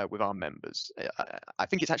our with our members. I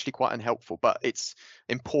think it's actually quite unhelpful, but it's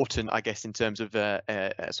important, I guess, in terms of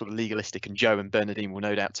sort of legalistic. And Joe and Bernadine will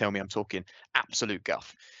no doubt tell me I'm talking absolute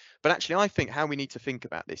guff. But actually, I think how we need to think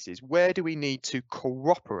about this is, where do we need to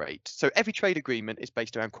cooperate? So every trade agreement is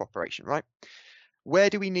based around cooperation, right?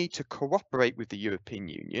 Where do we need to cooperate with the European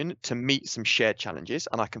Union to meet some shared challenges?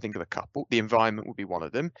 And I can think of a couple. The environment would be one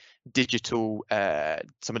of them. Digital,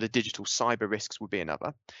 some of the digital cyber risks would be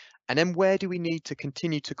another. And then where do we need to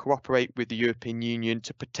continue to cooperate with the European Union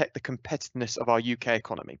to protect the competitiveness of our UK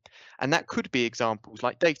economy? And that could be examples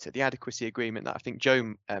like data, the adequacy agreement that I think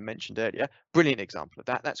Joe mentioned earlier. Brilliant example of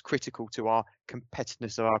that. That's critical to our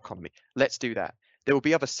competitiveness of our economy. Let's do that. There will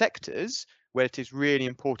be other sectors where it is really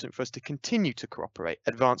important for us to continue to cooperate.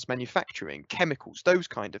 Advanced manufacturing, chemicals, those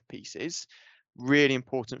kind of pieces, really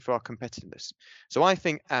important for our competitiveness. So I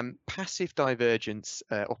think passive divergence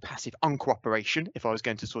or passive uncooperation, if I was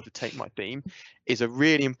going to sort of take my theme, is a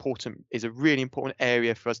really important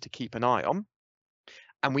area for us to keep an eye on.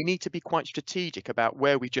 And we need to be quite strategic about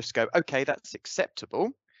where we just go, okay, that's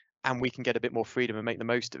acceptable, and we can get a bit more freedom and make the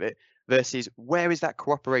most of it, versus where is that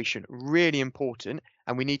cooperation really important,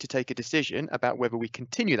 and we need to take a decision about whether we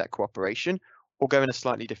continue that cooperation or go in a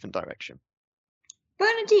slightly different direction.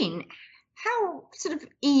 Bernadine, how sort of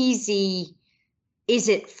easy is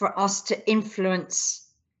it for us to influence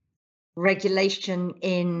regulation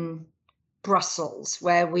in Brussels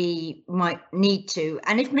where we might need to?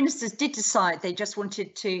 And if ministers did decide they just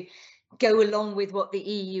wanted to go along with what the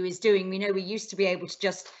EU is doing, we know we used to be able to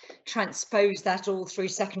just transpose that all through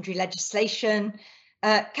secondary legislation.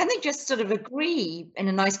 Can they just sort of agree in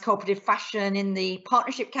a nice cooperative fashion in the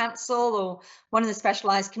Partnership Council or one of the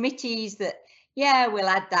specialised committees that, yeah, we'll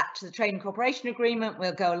add that to the Trade and Cooperation Agreement,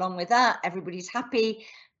 we'll go along with that, everybody's happy?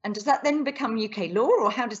 And does that then become UK law, or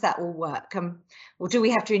how does that all work? Or do we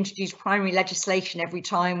have to introduce primary legislation every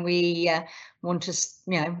time we want to,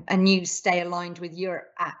 a new Stay Aligned with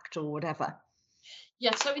Europe Act or whatever?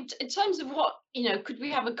 Yeah, so in terms of what, could we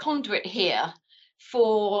have a conduit here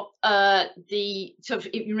for the sort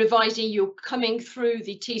of revised EU coming through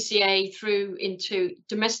the TCA through into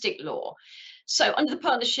domestic law? So under the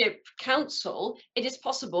Partnership Council, it is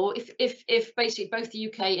possible if basically both the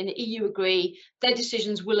UK and the EU agree, their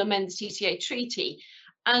decisions will amend the TCA treaty.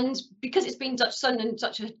 And because it's been done in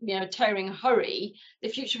such a tearing hurry, the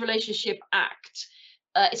Future Relationship Act,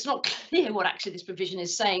 it's not clear what actually this provision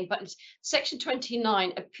is saying, but Section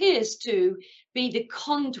 29 appears to be the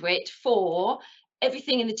conduit for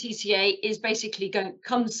everything in the TCA is basically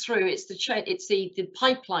comes through. It's the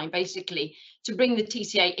pipeline basically to bring the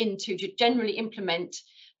TCA to generally implement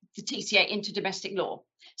the TCA into domestic law.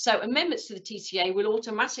 So amendments to the TCA will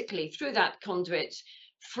automatically, through that conduit,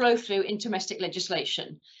 flow through into domestic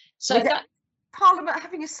legislation. So that Parliament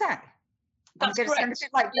having a say. That's I'm going correct. to sound a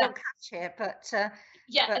bit like Bill Catch here, but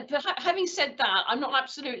but having said that, I'm not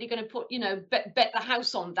absolutely going to put, bet the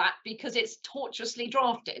house on that, because it's tortuously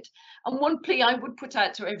drafted. And one plea I would put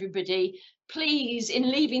out to everybody, please,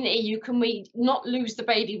 in leaving the EU, can we not lose the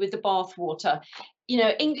baby with the bathwater?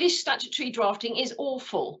 English statutory drafting is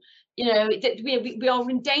awful. That we are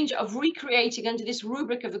in danger of recreating, under this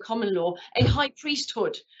rubric of the common law, a high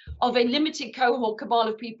priesthood of a limited cohort cabal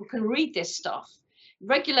of people can read this stuff.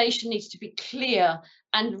 Regulation needs to be clear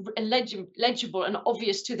and legible and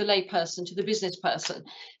obvious to the layperson, to the business person.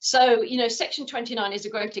 So, Section 29 is a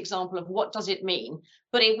great example of what does it mean,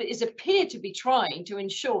 but it is appeared to be trying to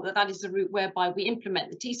ensure that that is the route whereby we implement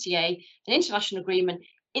the TCA, an international agreement,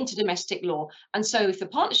 into domestic law. And so if the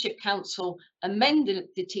Partnership Council amend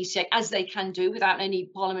the TCA, as they can do without any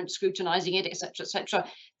Parliament scrutinising it, etc.,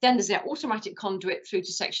 then there's that automatic conduit through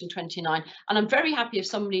to Section 29. And I'm very happy if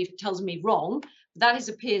somebody tells me wrong. That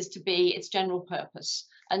appears to be its general purpose.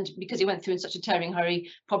 And because it went through in such a tearing hurry,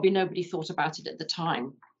 probably nobody thought about it at the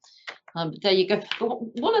time. There you go.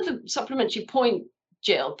 But one of the supplementary point,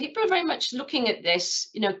 Jill, people are very much looking at this,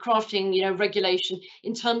 crafting, regulation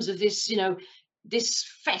in terms of this, this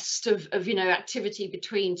fest of activity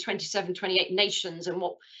between 27, 28 nations, and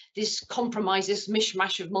what this compromise, this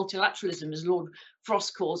mishmash of multilateralism, as Lord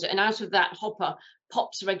Frost calls it, and out of that hopper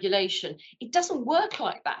pops regulation. It doesn't work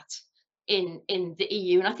like that in the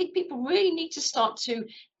EU, and I think people really need to start to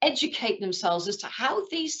educate themselves as to how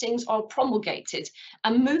these things are promulgated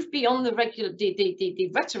and move beyond the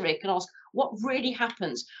rhetoric and ask what really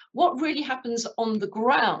happens. What really happens on the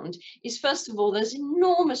ground is, first of all, there's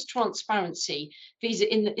enormous transparency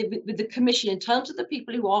with the Commission in terms of the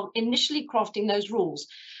people who are initially crafting those rules.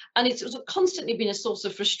 And it's constantly been a source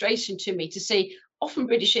of frustration to me to see often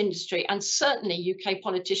British industry and certainly UK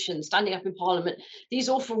politicians standing up in Parliament. These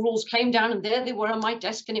awful rules came down and there they were on my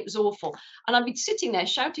desk and it was awful. And I'd be sitting there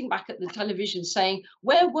shouting back at the television saying,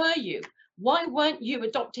 where were you? Why weren't you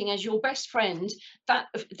adopting as your best friend that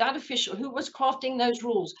official who was crafting those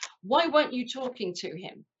rules? Why weren't you talking to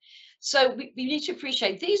him? So we need to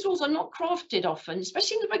appreciate these rules are not crafted often,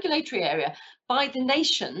 especially in the regulatory area, by the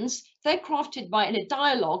nations. They're crafted in a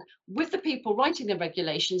dialogue with the people writing the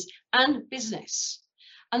regulations and business.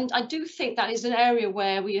 And I do think that is an area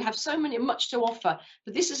where we have much to offer,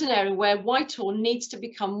 but this is an area where Whitehall needs to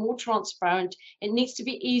become more transparent. It needs to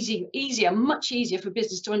be much easier for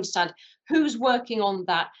business to understand who's working on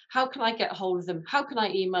that. How can I get hold of them? How can I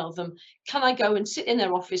email them? Can I go and sit in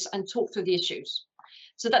their office and talk through the issues?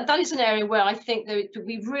 So that is an area where I think that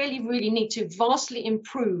we really, really need to vastly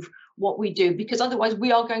improve what we do, because otherwise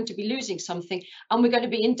we are going to be losing something, and we're going to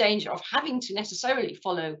be in danger of having to necessarily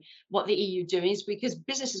follow what the EU does, because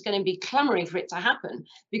business is going to be clamoring for it to happen,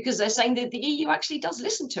 because they're saying that the EU actually does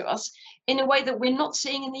listen to us in a way that we're not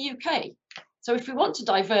seeing in the UK. So if we want to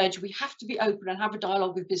diverge, we have to be open and have a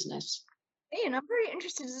dialogue with business. Ian, I'm very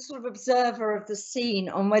interested as a sort of observer of the scene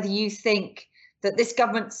on whether you think that this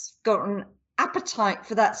government's got an appetite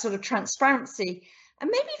for that sort of transparency, and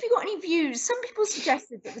maybe if you've got any views. Some people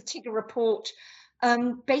suggested that the Tigger report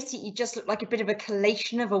basically just looked like a bit of a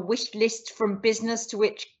collation of a wish list from business, to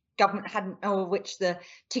which government hadn't, or which the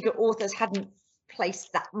Tigger authors hadn't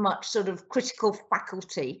placed that much sort of critical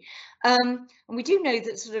faculty. And we do know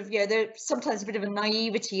that sort of, there's sometimes a bit of a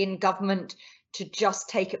naivety in government to just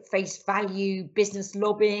take at face value business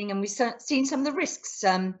lobbying, and we've seen some of the risks.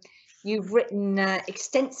 You've written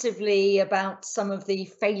extensively about some of the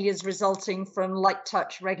failures resulting from light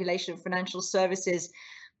touch regulation of financial services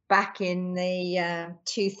back in the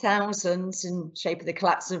 2000s in shape of the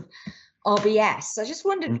collapse of RBS. I just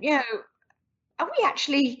wondered, are we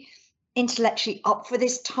actually intellectually up for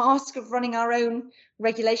this task of running our own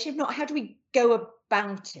regulation? If not, how do we go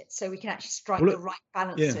about it so we can actually strike the right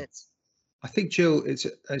balances? Yeah. I think, Jill, it's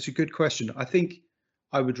a good question. I think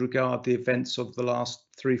I would regard the events of the last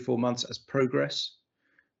 3-4 months as progress,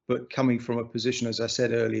 but coming from a position, as I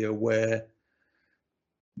said earlier, where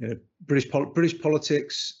British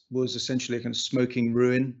politics was essentially a kind of smoking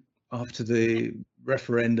ruin after the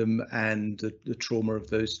referendum and the trauma of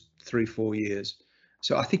those 3-4 years.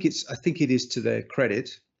 So I think it is to their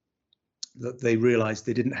credit that they realised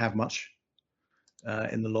they didn't have much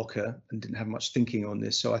in the locker and didn't have much thinking on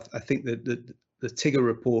this. So I think that the Tigger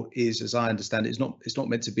report is, as I understand it, it's not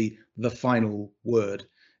meant to be the final word.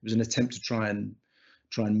 It was an attempt to try and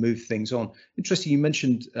try and move things on. Interesting, you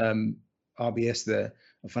mentioned RBS there,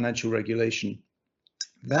 a financial regulation.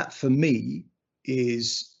 That for me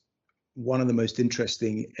is one of the most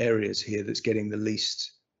interesting areas here that's getting the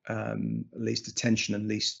least attention and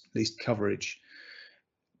least coverage,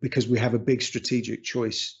 because we have a big strategic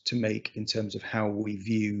choice to make in terms of how we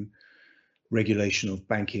view regulation of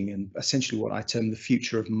banking and essentially what I term the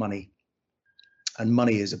future of money. And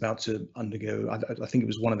money is about to undergo, I think it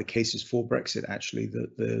was one of the cases for Brexit actually,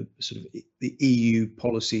 that the sort of the EU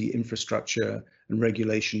policy infrastructure and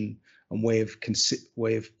regulation and way of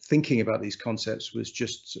thinking about these concepts was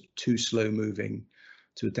just sort of too slow moving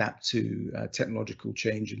to adapt to technological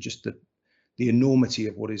change and just the enormity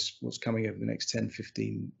of what's coming over the next 10,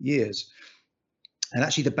 15 years. And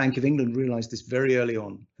actually the Bank of England realized this very early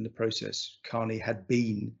on in the process. Carney had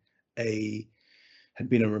been a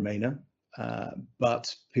Remainer,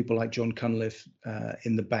 but people like John Cunliffe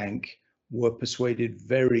in the bank were persuaded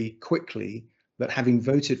very quickly that having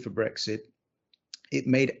voted for Brexit, it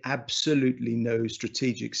made absolutely no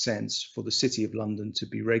strategic sense for the City of London to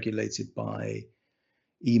be regulated by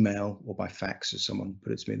email or by fax, as someone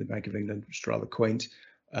put it to me in the Bank of England, which is rather quaint,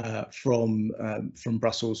 from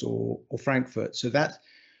Brussels or Frankfurt. So that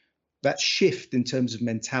shift in terms of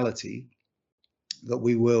mentality, that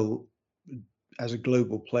we will, as a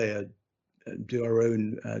global player, do our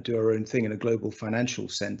own thing in a global financial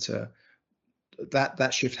center,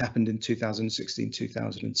 that shift happened in 2016,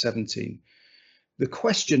 2017. The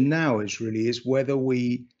question now is whether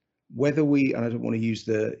we, and I don't want to use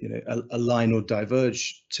the align or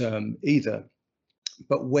diverge term either,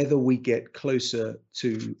 but whether we get closer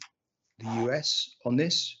to the US on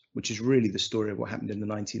this, which is really the story of what happened in the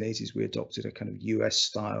 1980s. We adopted a kind of US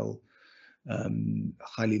style,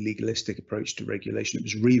 highly legalistic approach to regulation. It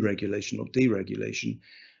was re-regulation or deregulation.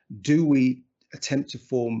 Do we attempt to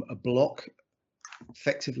form a block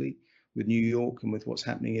effectively with New York and with what's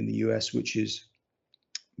happening in the US, which is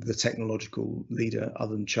the technological leader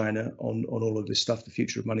other than China on all of this stuff, the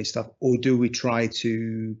future of money stuff, or do we try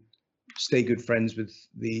to stay good friends with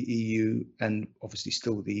the EU and obviously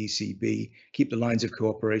still with the ECB, keep the lines of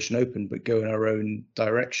cooperation open, but go in our own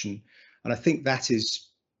direction? And I think that is,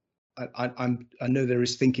 I know there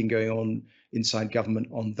is thinking going on inside government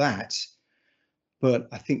on that, but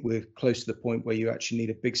I think we're close to the point where you actually need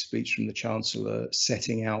a big speech from the Chancellor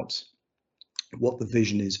setting out what the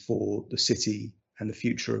vision is for the city and the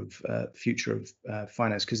future of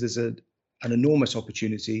finance, because there's an enormous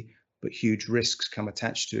opportunity, but huge risks come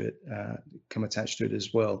attached to it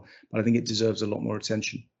as well. But I think it deserves a lot more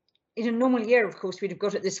attention. In a normal year, of course, we'd have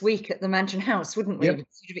got it this week at the Mansion House, wouldn't we? Yep. We'd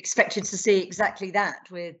have expected to see exactly that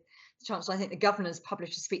with the Chancellor. I think the Governor's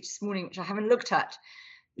published a speech this morning, which I haven't looked at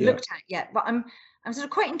yet, but I'm sort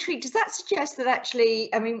of quite intrigued. Does that suggest that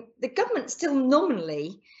actually, I mean, the government still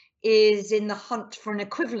nominally is in the hunt for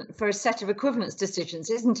a set of equivalence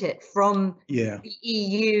decisions, isn't it, from the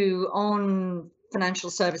EU on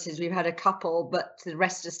financial services? We've had a couple, but the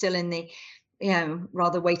rest are still in the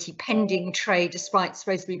rather weighty pending trade, despite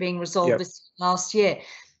supposedly being resolved this last year.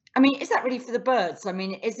 I mean, is that really for the birds? I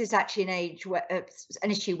mean, is this actually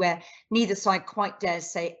an issue where neither side quite dares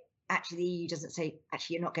say, actually the EU doesn't say,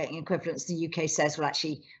 actually you're not getting equivalence, the UK says, well,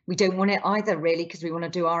 actually we don't want it either, really, because we want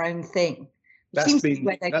to do our own thing? That's been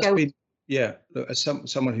as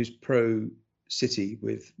someone who's pro city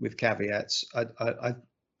with caveats, I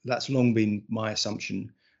that's long been my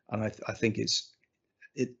assumption, and I think it's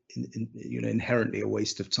inherently a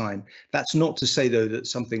waste of time. That's not to say though that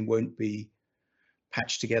something won't be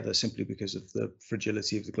patched together simply because of the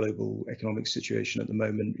fragility of the global economic situation at the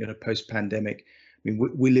moment, post-pandemic. I mean,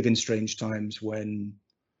 we live in strange times when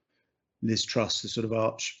Liz Truss, the sort of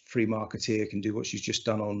arch free marketeer, can do what she's just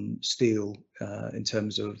done on steel in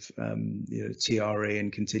terms of TRA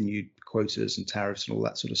and continued quotas and tariffs and all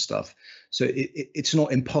that sort of stuff. So it's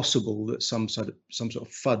not impossible that some sort of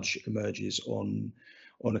fudge emerges on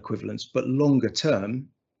equivalence. But longer term,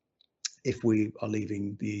 if we are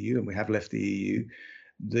leaving the EU, and we have left the EU,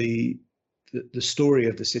 the story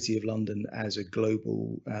of the City of London as a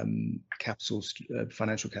global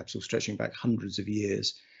financial capital stretching back hundreds of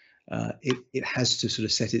years, it has to sort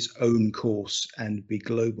of set its own course and be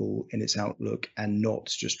global in its outlook, and not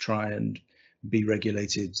just try and be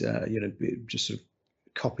regulated, just sort of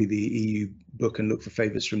copy the EU book and look for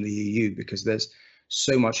favors from the EU, because there's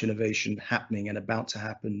so much innovation happening and about to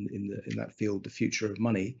happen in that field, the future of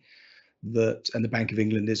money, and the Bank of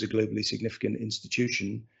England is a globally significant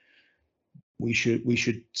institution. We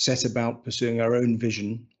should set about pursuing our own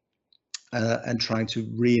vision and trying to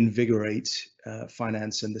reinvigorate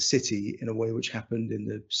finance and the city in a way which happened in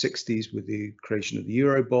the 60s with the creation of the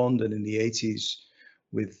Eurobond, and in the 80s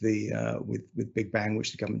with Big Bang,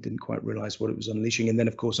 which the government didn't quite realise what it was unleashing. And then,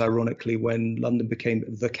 of course, ironically, when London became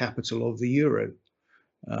the capital of the euro,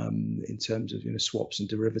 in terms of swaps and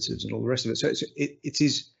derivatives and all the rest of it. So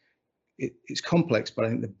it's complex, but I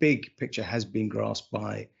think the big picture has been grasped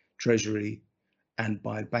by Treasury and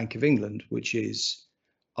by Bank of England, which is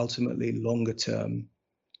ultimately longer term.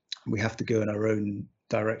 We have to go in our own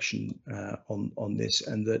direction on this,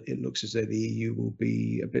 and that it looks as though the EU will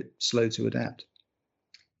be a bit slow to adapt.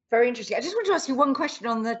 Very interesting. I just want to ask you one question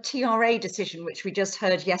on the TRA decision, which we just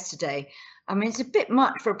heard yesterday. I mean, it's a bit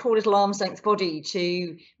much for a poor little arm's length body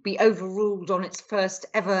to be overruled on its first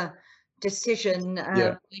ever decision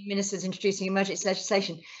by ministers introducing emergency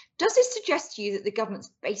legislation. Does this suggest to you that the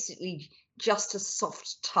government's basically just a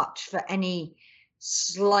soft touch for any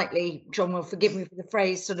slightly, John will forgive me for the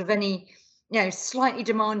phrase, sort of any slightly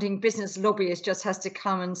demanding business lobbyist just has to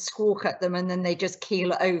come and squawk at them and then they just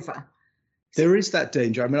keel over? There is that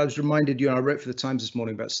danger. I mean, I was reminded, I wrote for the Times this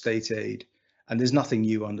morning about state aid, and there's nothing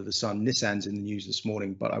new under the sun. Nissan's in the news this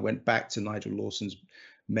morning, but I went back to Nigel Lawson's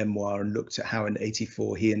memoir and looked at how in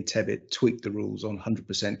 '84 he and Tebbit tweaked the rules on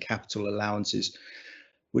 100% capital allowances,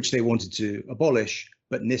 which they wanted to abolish,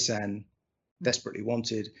 but Nissan desperately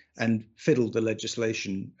wanted, and fiddled the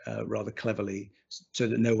legislation rather cleverly so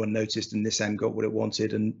that no one noticed, and Nissan got what it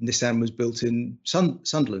wanted, and Nissan was built in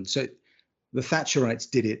Sunderland. So the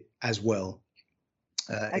Thatcherites did it as well,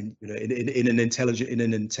 in an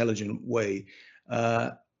intelligent way.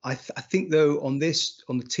 I think though on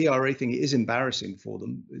the TRA thing, it is embarrassing for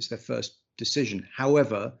them. It's their first decision.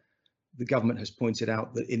 However, the government has pointed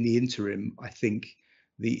out that in the interim, I think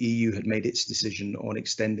the EU had made its decision on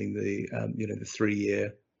extending the the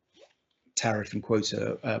 3-year tariff and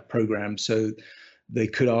quota program. So they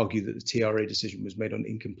could argue that the TRA decision was made on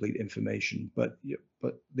incomplete information. But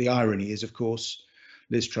the irony is, of course,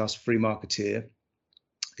 Liz Truss, free marketeer,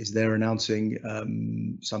 is there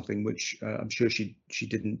announcing something which I'm sure she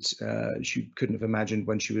couldn't have imagined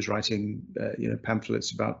when she was writing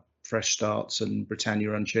pamphlets about fresh starts and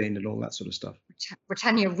Britannia Unchained and all that sort of stuff.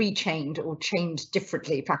 Britannia Rechained, or chained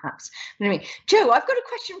differently, perhaps. Anyway, Joe, I've got a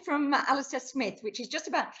question from Alistair Smith, which is just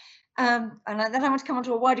about, and then I want to come on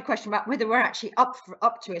to a wider question about whether we're actually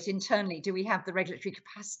up to it internally. Do we have the regulatory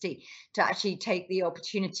capacity to actually take the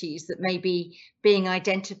opportunities that may be being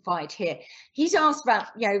identified here? He's asked about,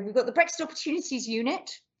 we've got the Brexit Opportunities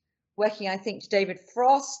Unit, working, I think, to David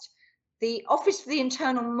Frost, the Office for the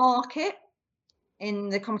Internal Market in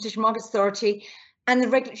the Competition Markets Authority, and the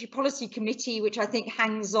Regulatory Policy Committee, which I think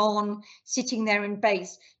hangs on, sitting there in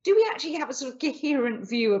base. Do we actually have a sort of coherent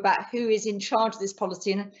view about who is in charge of this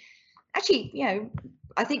policy? And actually,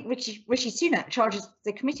 I think Rishi Sunak charges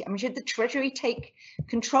the committee. I mean, should the Treasury take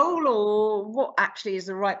control, or what actually is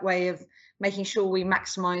the right way of making sure we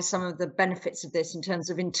maximise some of the benefits of this in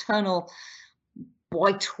terms of internal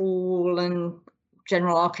Whitehall and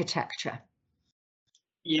general architecture?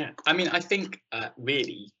 Yeah, I mean, I think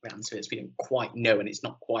really the answer is we don't quite know, and it's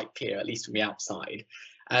not quite clear, at least from the outside.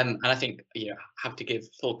 And I think have to give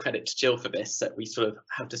full credit to Jill for this, that we sort of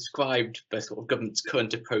have described the sort of government's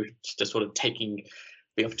current approach to sort of taking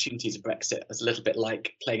the opportunities of Brexit as a little bit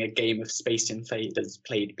like playing a game of Space Invaders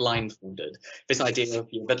played blindfolded. This idea of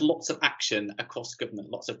there's lots of action across government,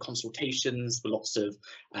 lots of consultations, lots of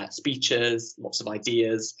speeches, lots of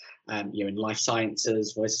ideas, in life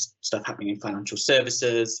sciences, there's stuff happening in financial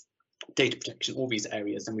services, data protection, all these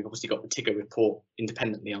areas, and we've obviously got the Tigger report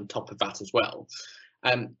independently on top of that as well.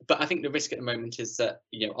 But I think the risk at the moment is that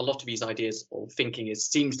a lot of these ideas or thinking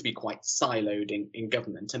seems to be quite siloed in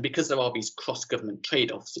government, and because there are these cross-government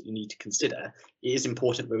trade-offs that you need to consider, it is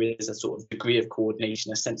important there is a sort of degree of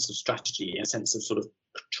coordination, a sense of strategy, a sense of sort of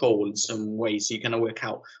control in some ways, so you kind of work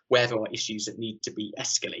out where there are issues that need to be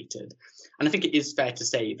escalated. And I think it is fair to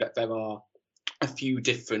say that there are a few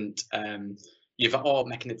different there are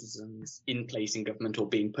mechanisms in place in government or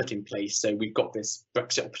being put in place. So we've got this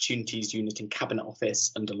Brexit Opportunities Unit in Cabinet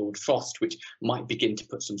Office under Lord Frost, which might begin to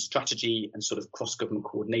put some strategy and sort of cross-government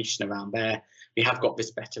coordination around there. We have got this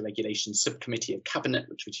Better Regulation Subcommittee of Cabinet,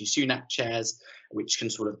 which Rishi Sunak chairs, which can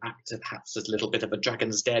sort of act perhaps as a little bit of a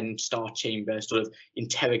dragon's den, star chamber, sort of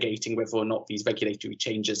interrogating whether or not these regulatory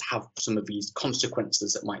changes have some of these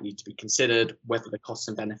consequences that might need to be considered, whether the costs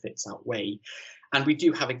and benefits outweigh. And we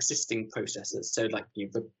do have existing processes. So like the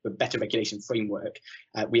Better Regulation Framework,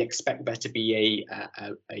 we expect there to be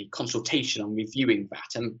a consultation on reviewing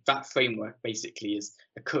that. And that framework basically is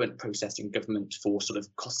a current process in government for sort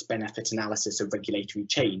of cost benefit analysis of regulatory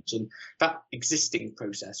change. And that existing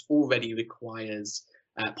process already requires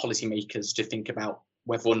policymakers to think about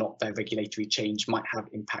whether or not their regulatory change might have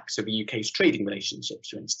impacts over UK's trading relationships,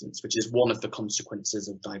 for instance, which is one of the consequences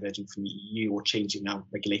of diverging from the EU or changing our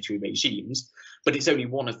regulatory regimes. But it's only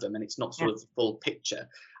one of them, and it's not sort of the full picture.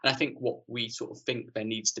 And I think what we sort of think there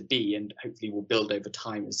needs to be, and hopefully will build over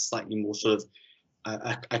time, is slightly more sort of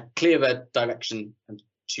a clearer direction and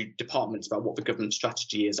to departments about what the government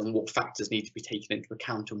strategy is and what factors need to be taken into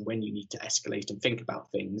account and when you need to escalate and think about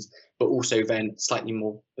things, but also then slightly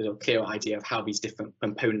more clear idea of how these different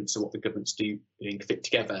components of what the government's doing fit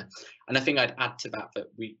together. And I think I'd add to that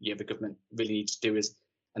the government really needs to do is,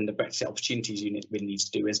 and the Brexit Opportunities Unit really needs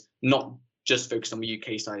to do is, not just focus on the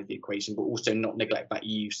UK side of the equation, but also not neglect that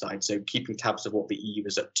EU side. So keeping tabs of what the EU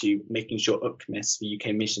is up to, making sure UKMIS, the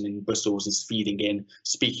UK mission in Brussels, is feeding in,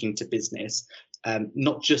 speaking to business,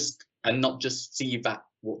 not just see that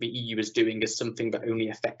what the EU is doing as something that only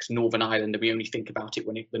affects Northern Ireland, and we only think about it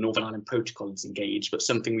when the Northern Ireland Protocol is engaged, but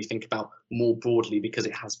something we think about more broadly because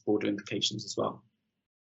it has broader implications as well.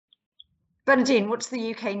 Bernardine, what does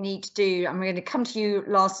the UK need to do? I'm going to come to you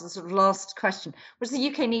last question. What does the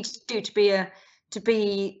UK need to do to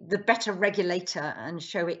be the better regulator and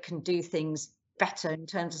show it can do things better in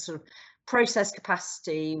terms of sort of process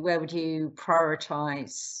capacity? Where would you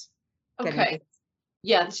prioritise? Okay.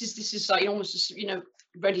 Yeah, this is like almost just,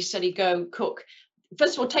 ready, steady, go, cook.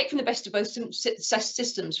 First of all, take from the best of both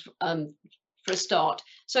systems for a start.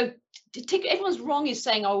 So everyone's wrong is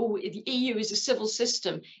saying, oh, the EU is a civil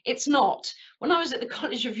system. It's not. When I was at the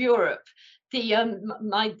College of Europe,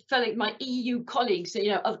 my EU colleagues,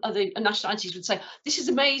 other nationalities would say, this is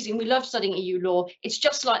amazing. We love studying EU law. It's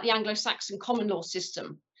just like the Anglo-Saxon common law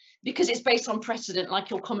system, because it's based on precedent like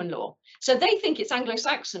your common law. So they think it's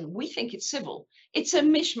Anglo-Saxon, we think it's civil. It's a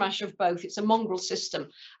mishmash of both, it's a mongrel system.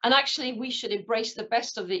 And actually we should embrace the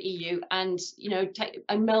best of the EU and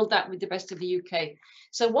and meld that with the best of the UK.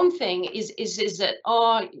 So one thing is that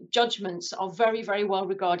our judgments are very, very well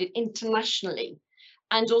regarded internationally.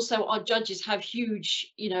 And also our judges have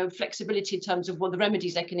huge, flexibility in terms of what the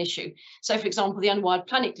remedies they can issue. So, for example, the Unwired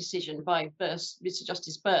Planet decision by Mr.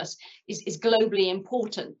 Justice Birse is globally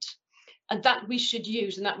important, and that we should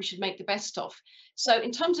use and that we should make the best of. So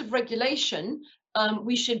in terms of regulation,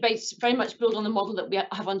 we should very much build on the model that we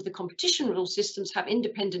have under the competition rule systems, have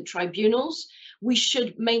independent tribunals. We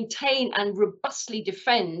should maintain and robustly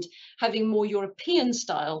defend having more European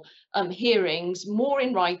style hearings, more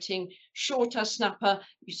in writing, shorter, snappier,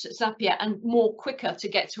 and more quicker to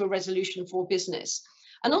get to a resolution for business.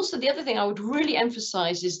 And also the other thing I would really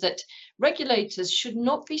emphasize is that regulators should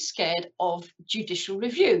not be scared of judicial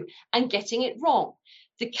review and getting it wrong.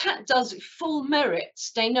 The CAT does full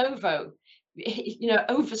merits de novo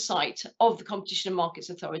oversight of the Competition and Markets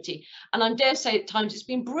Authority. And I dare say at times it's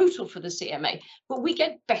been brutal for the CMA, but we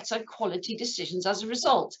get better quality decisions as a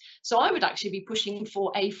result. So I would actually be pushing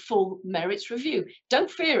for a full merits review.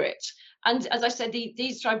 Don't fear it. And as I said,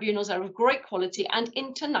 these tribunals are of great quality and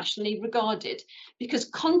internationally regarded, because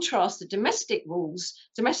contrast the domestic rules,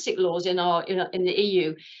 domestic laws in the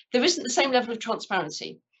EU, there isn't the same level of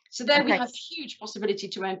transparency. So there we have huge possibility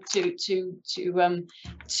to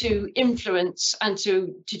influence and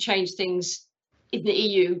to change things in the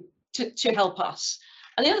EU to help us.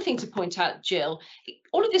 And the other thing to point out, Jill,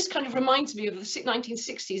 all of this kind of reminds me of the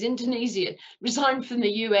 1960s. Indonesia resigned from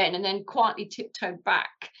the UN and then quietly tiptoed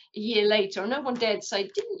back a year later, and no one dared say,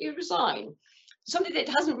 didn't you resign? Something that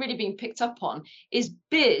hasn't really been picked up on is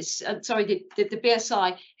the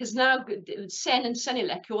BSI has now, SEN and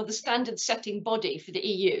CENELEC, who are the standard setting body for the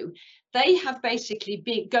EU, they have basically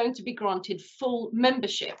going to be granted full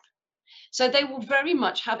membership. So they will very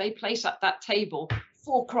much have a place at that table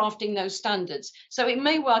for crafting those standards. So it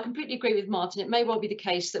may well, I completely agree with Martin, it may well be the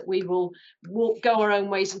case that we will go our own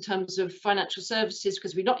ways in terms of financial services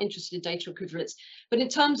because we're not interested in data equivalence. But in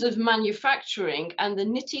terms of manufacturing and the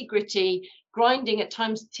nitty-gritty, grinding at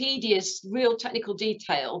times tedious, real technical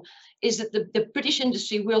detail, is that the British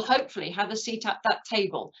industry will hopefully have a seat at that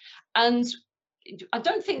table. And I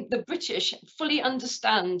don't think the British fully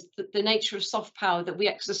understand the nature of soft power that we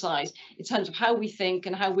exercise in terms of how we think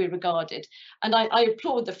and how we're regarded. And I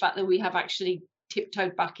applaud the fact that we have actually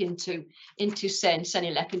tiptoed back into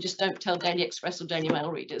CENELEC and just don't tell Daily Express or Daily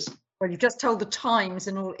Mail readers. Well, you've just told the Times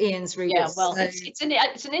and all Ian's readers. Yeah, well, so.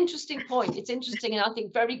 it's an interesting point. It's interesting and I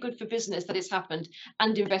think very good for business that it's happened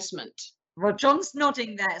and investment. Well, John's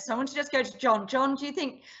nodding there, so I want to just go to John. John, do you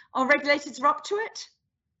think our regulators are up to it?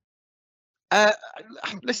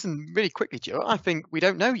 Listen, really quickly, Jill, I think we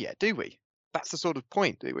don't know yet, do we? That's the sort of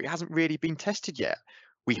point. It hasn't really been tested yet.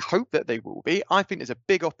 We hope that they will be. I think there's a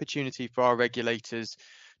big opportunity for our regulators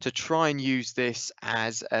to try and use this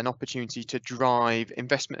as an opportunity to drive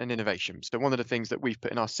investment and innovation. So one of the things that we've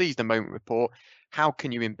put in our Seize the Moment report, how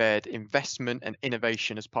can you embed investment and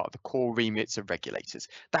innovation as part of the core remits of regulators?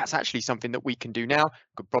 That's actually something that we can do now.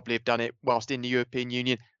 Could probably have done it whilst in the European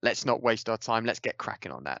Union. Let's not waste our time. Let's get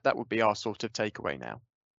cracking on that. That would be our sort of takeaway now.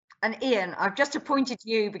 And Ian, I've just appointed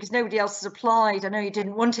you, because nobody else has applied, I know you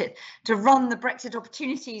didn't want it, to run the Brexit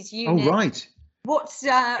Opportunities Unit. Oh, right. What's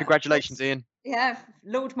Congratulations, Ian. Yeah,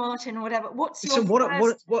 Lord Martin or whatever. What's your So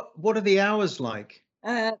what are the hours like?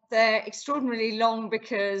 They're extraordinarily long,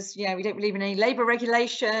 because we don't believe in any labour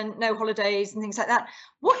regulation, no holidays and things like that.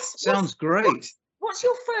 Sounds great. What's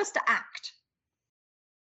your first act?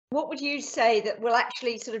 What would you say that will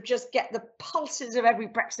actually sort of just get the pulses of every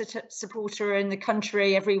Brexit supporter in the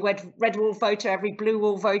country, every red wall voter, every blue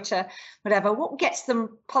wall voter, whatever? What gets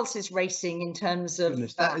them pulses racing in terms of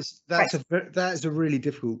that is a really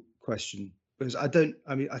difficult question, because I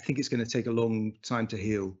think it's going to take a long time to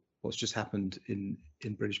heal what's just happened in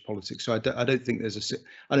British politics. So I don't think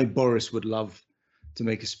I know Boris would love to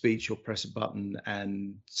make a speech or press a button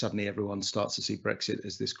and suddenly everyone starts to see Brexit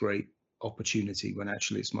as this great opportunity, when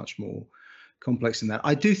actually it's much more complex than that.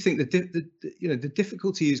 I do think that the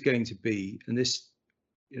difficulty is going to be, and this,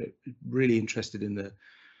 really interested in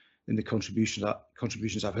the contributions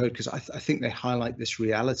I've heard, because I think they highlight this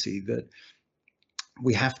reality that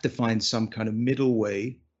we have to find some kind of middle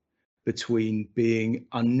way between being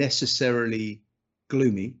unnecessarily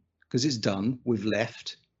gloomy, because it's done, we've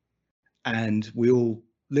left, and we all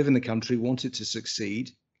live in the country, want it to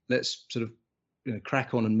succeed. Let's sort of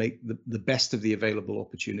crack on and make the best of the available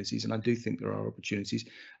opportunities. And I do think there are opportunities.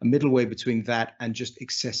 A middle way between that and just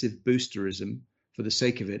excessive boosterism for the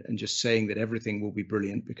sake of it, and just saying that everything will be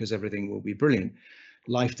brilliant because everything will be brilliant.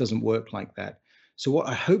 Life doesn't work like that. So what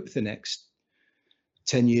I hope the next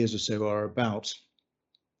 10 years or so are about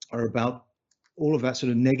all of that sort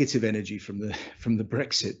of negative energy from the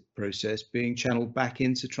Brexit process being channeled back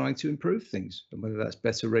into trying to improve things, and whether that's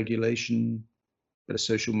better regulation, better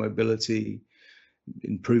social mobility,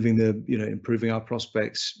 improving our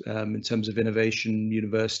prospects in terms of innovation,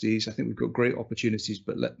 universities. I think we've got great opportunities,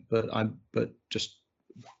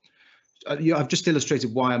 I've just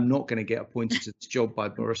illustrated why I'm not going to get appointed to this job by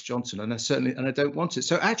Boris Johnson, and I don't want it.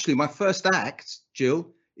 So actually, my first act,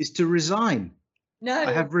 Jill, is to resign. No,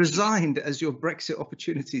 I have resigned as your Brexit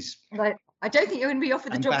opportunities. Right. I don't think you're going to be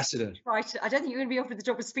offered the ambassador. job of speechwriter. I don't think you're going to be offered the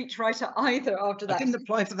job of speechwriter either after that. I didn't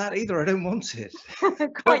apply for that either. I don't want it.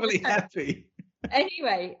 Quite Totally happy.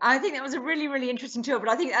 Anyway, I think that was a really, really interesting tour, but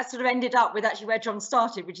I think that sort of ended up with actually where John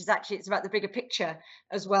started, which is actually it's about the bigger picture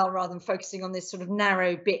as well, rather than focusing on this sort of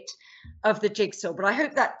narrow bit of the jigsaw. But I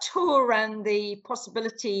hope that tour around the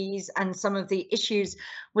possibilities and some of the issues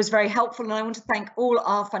was very helpful. And I want to thank all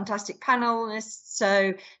our fantastic panelists.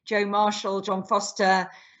 So Joe Marshall, John Foster,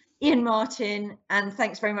 Ian Martin, and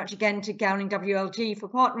thanks very much again to Gowling WLG for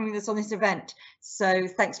partnering with us on this event. So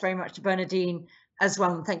thanks very much to Bernadine as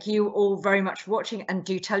well. And thank you all very much for watching, and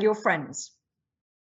do tell your friends.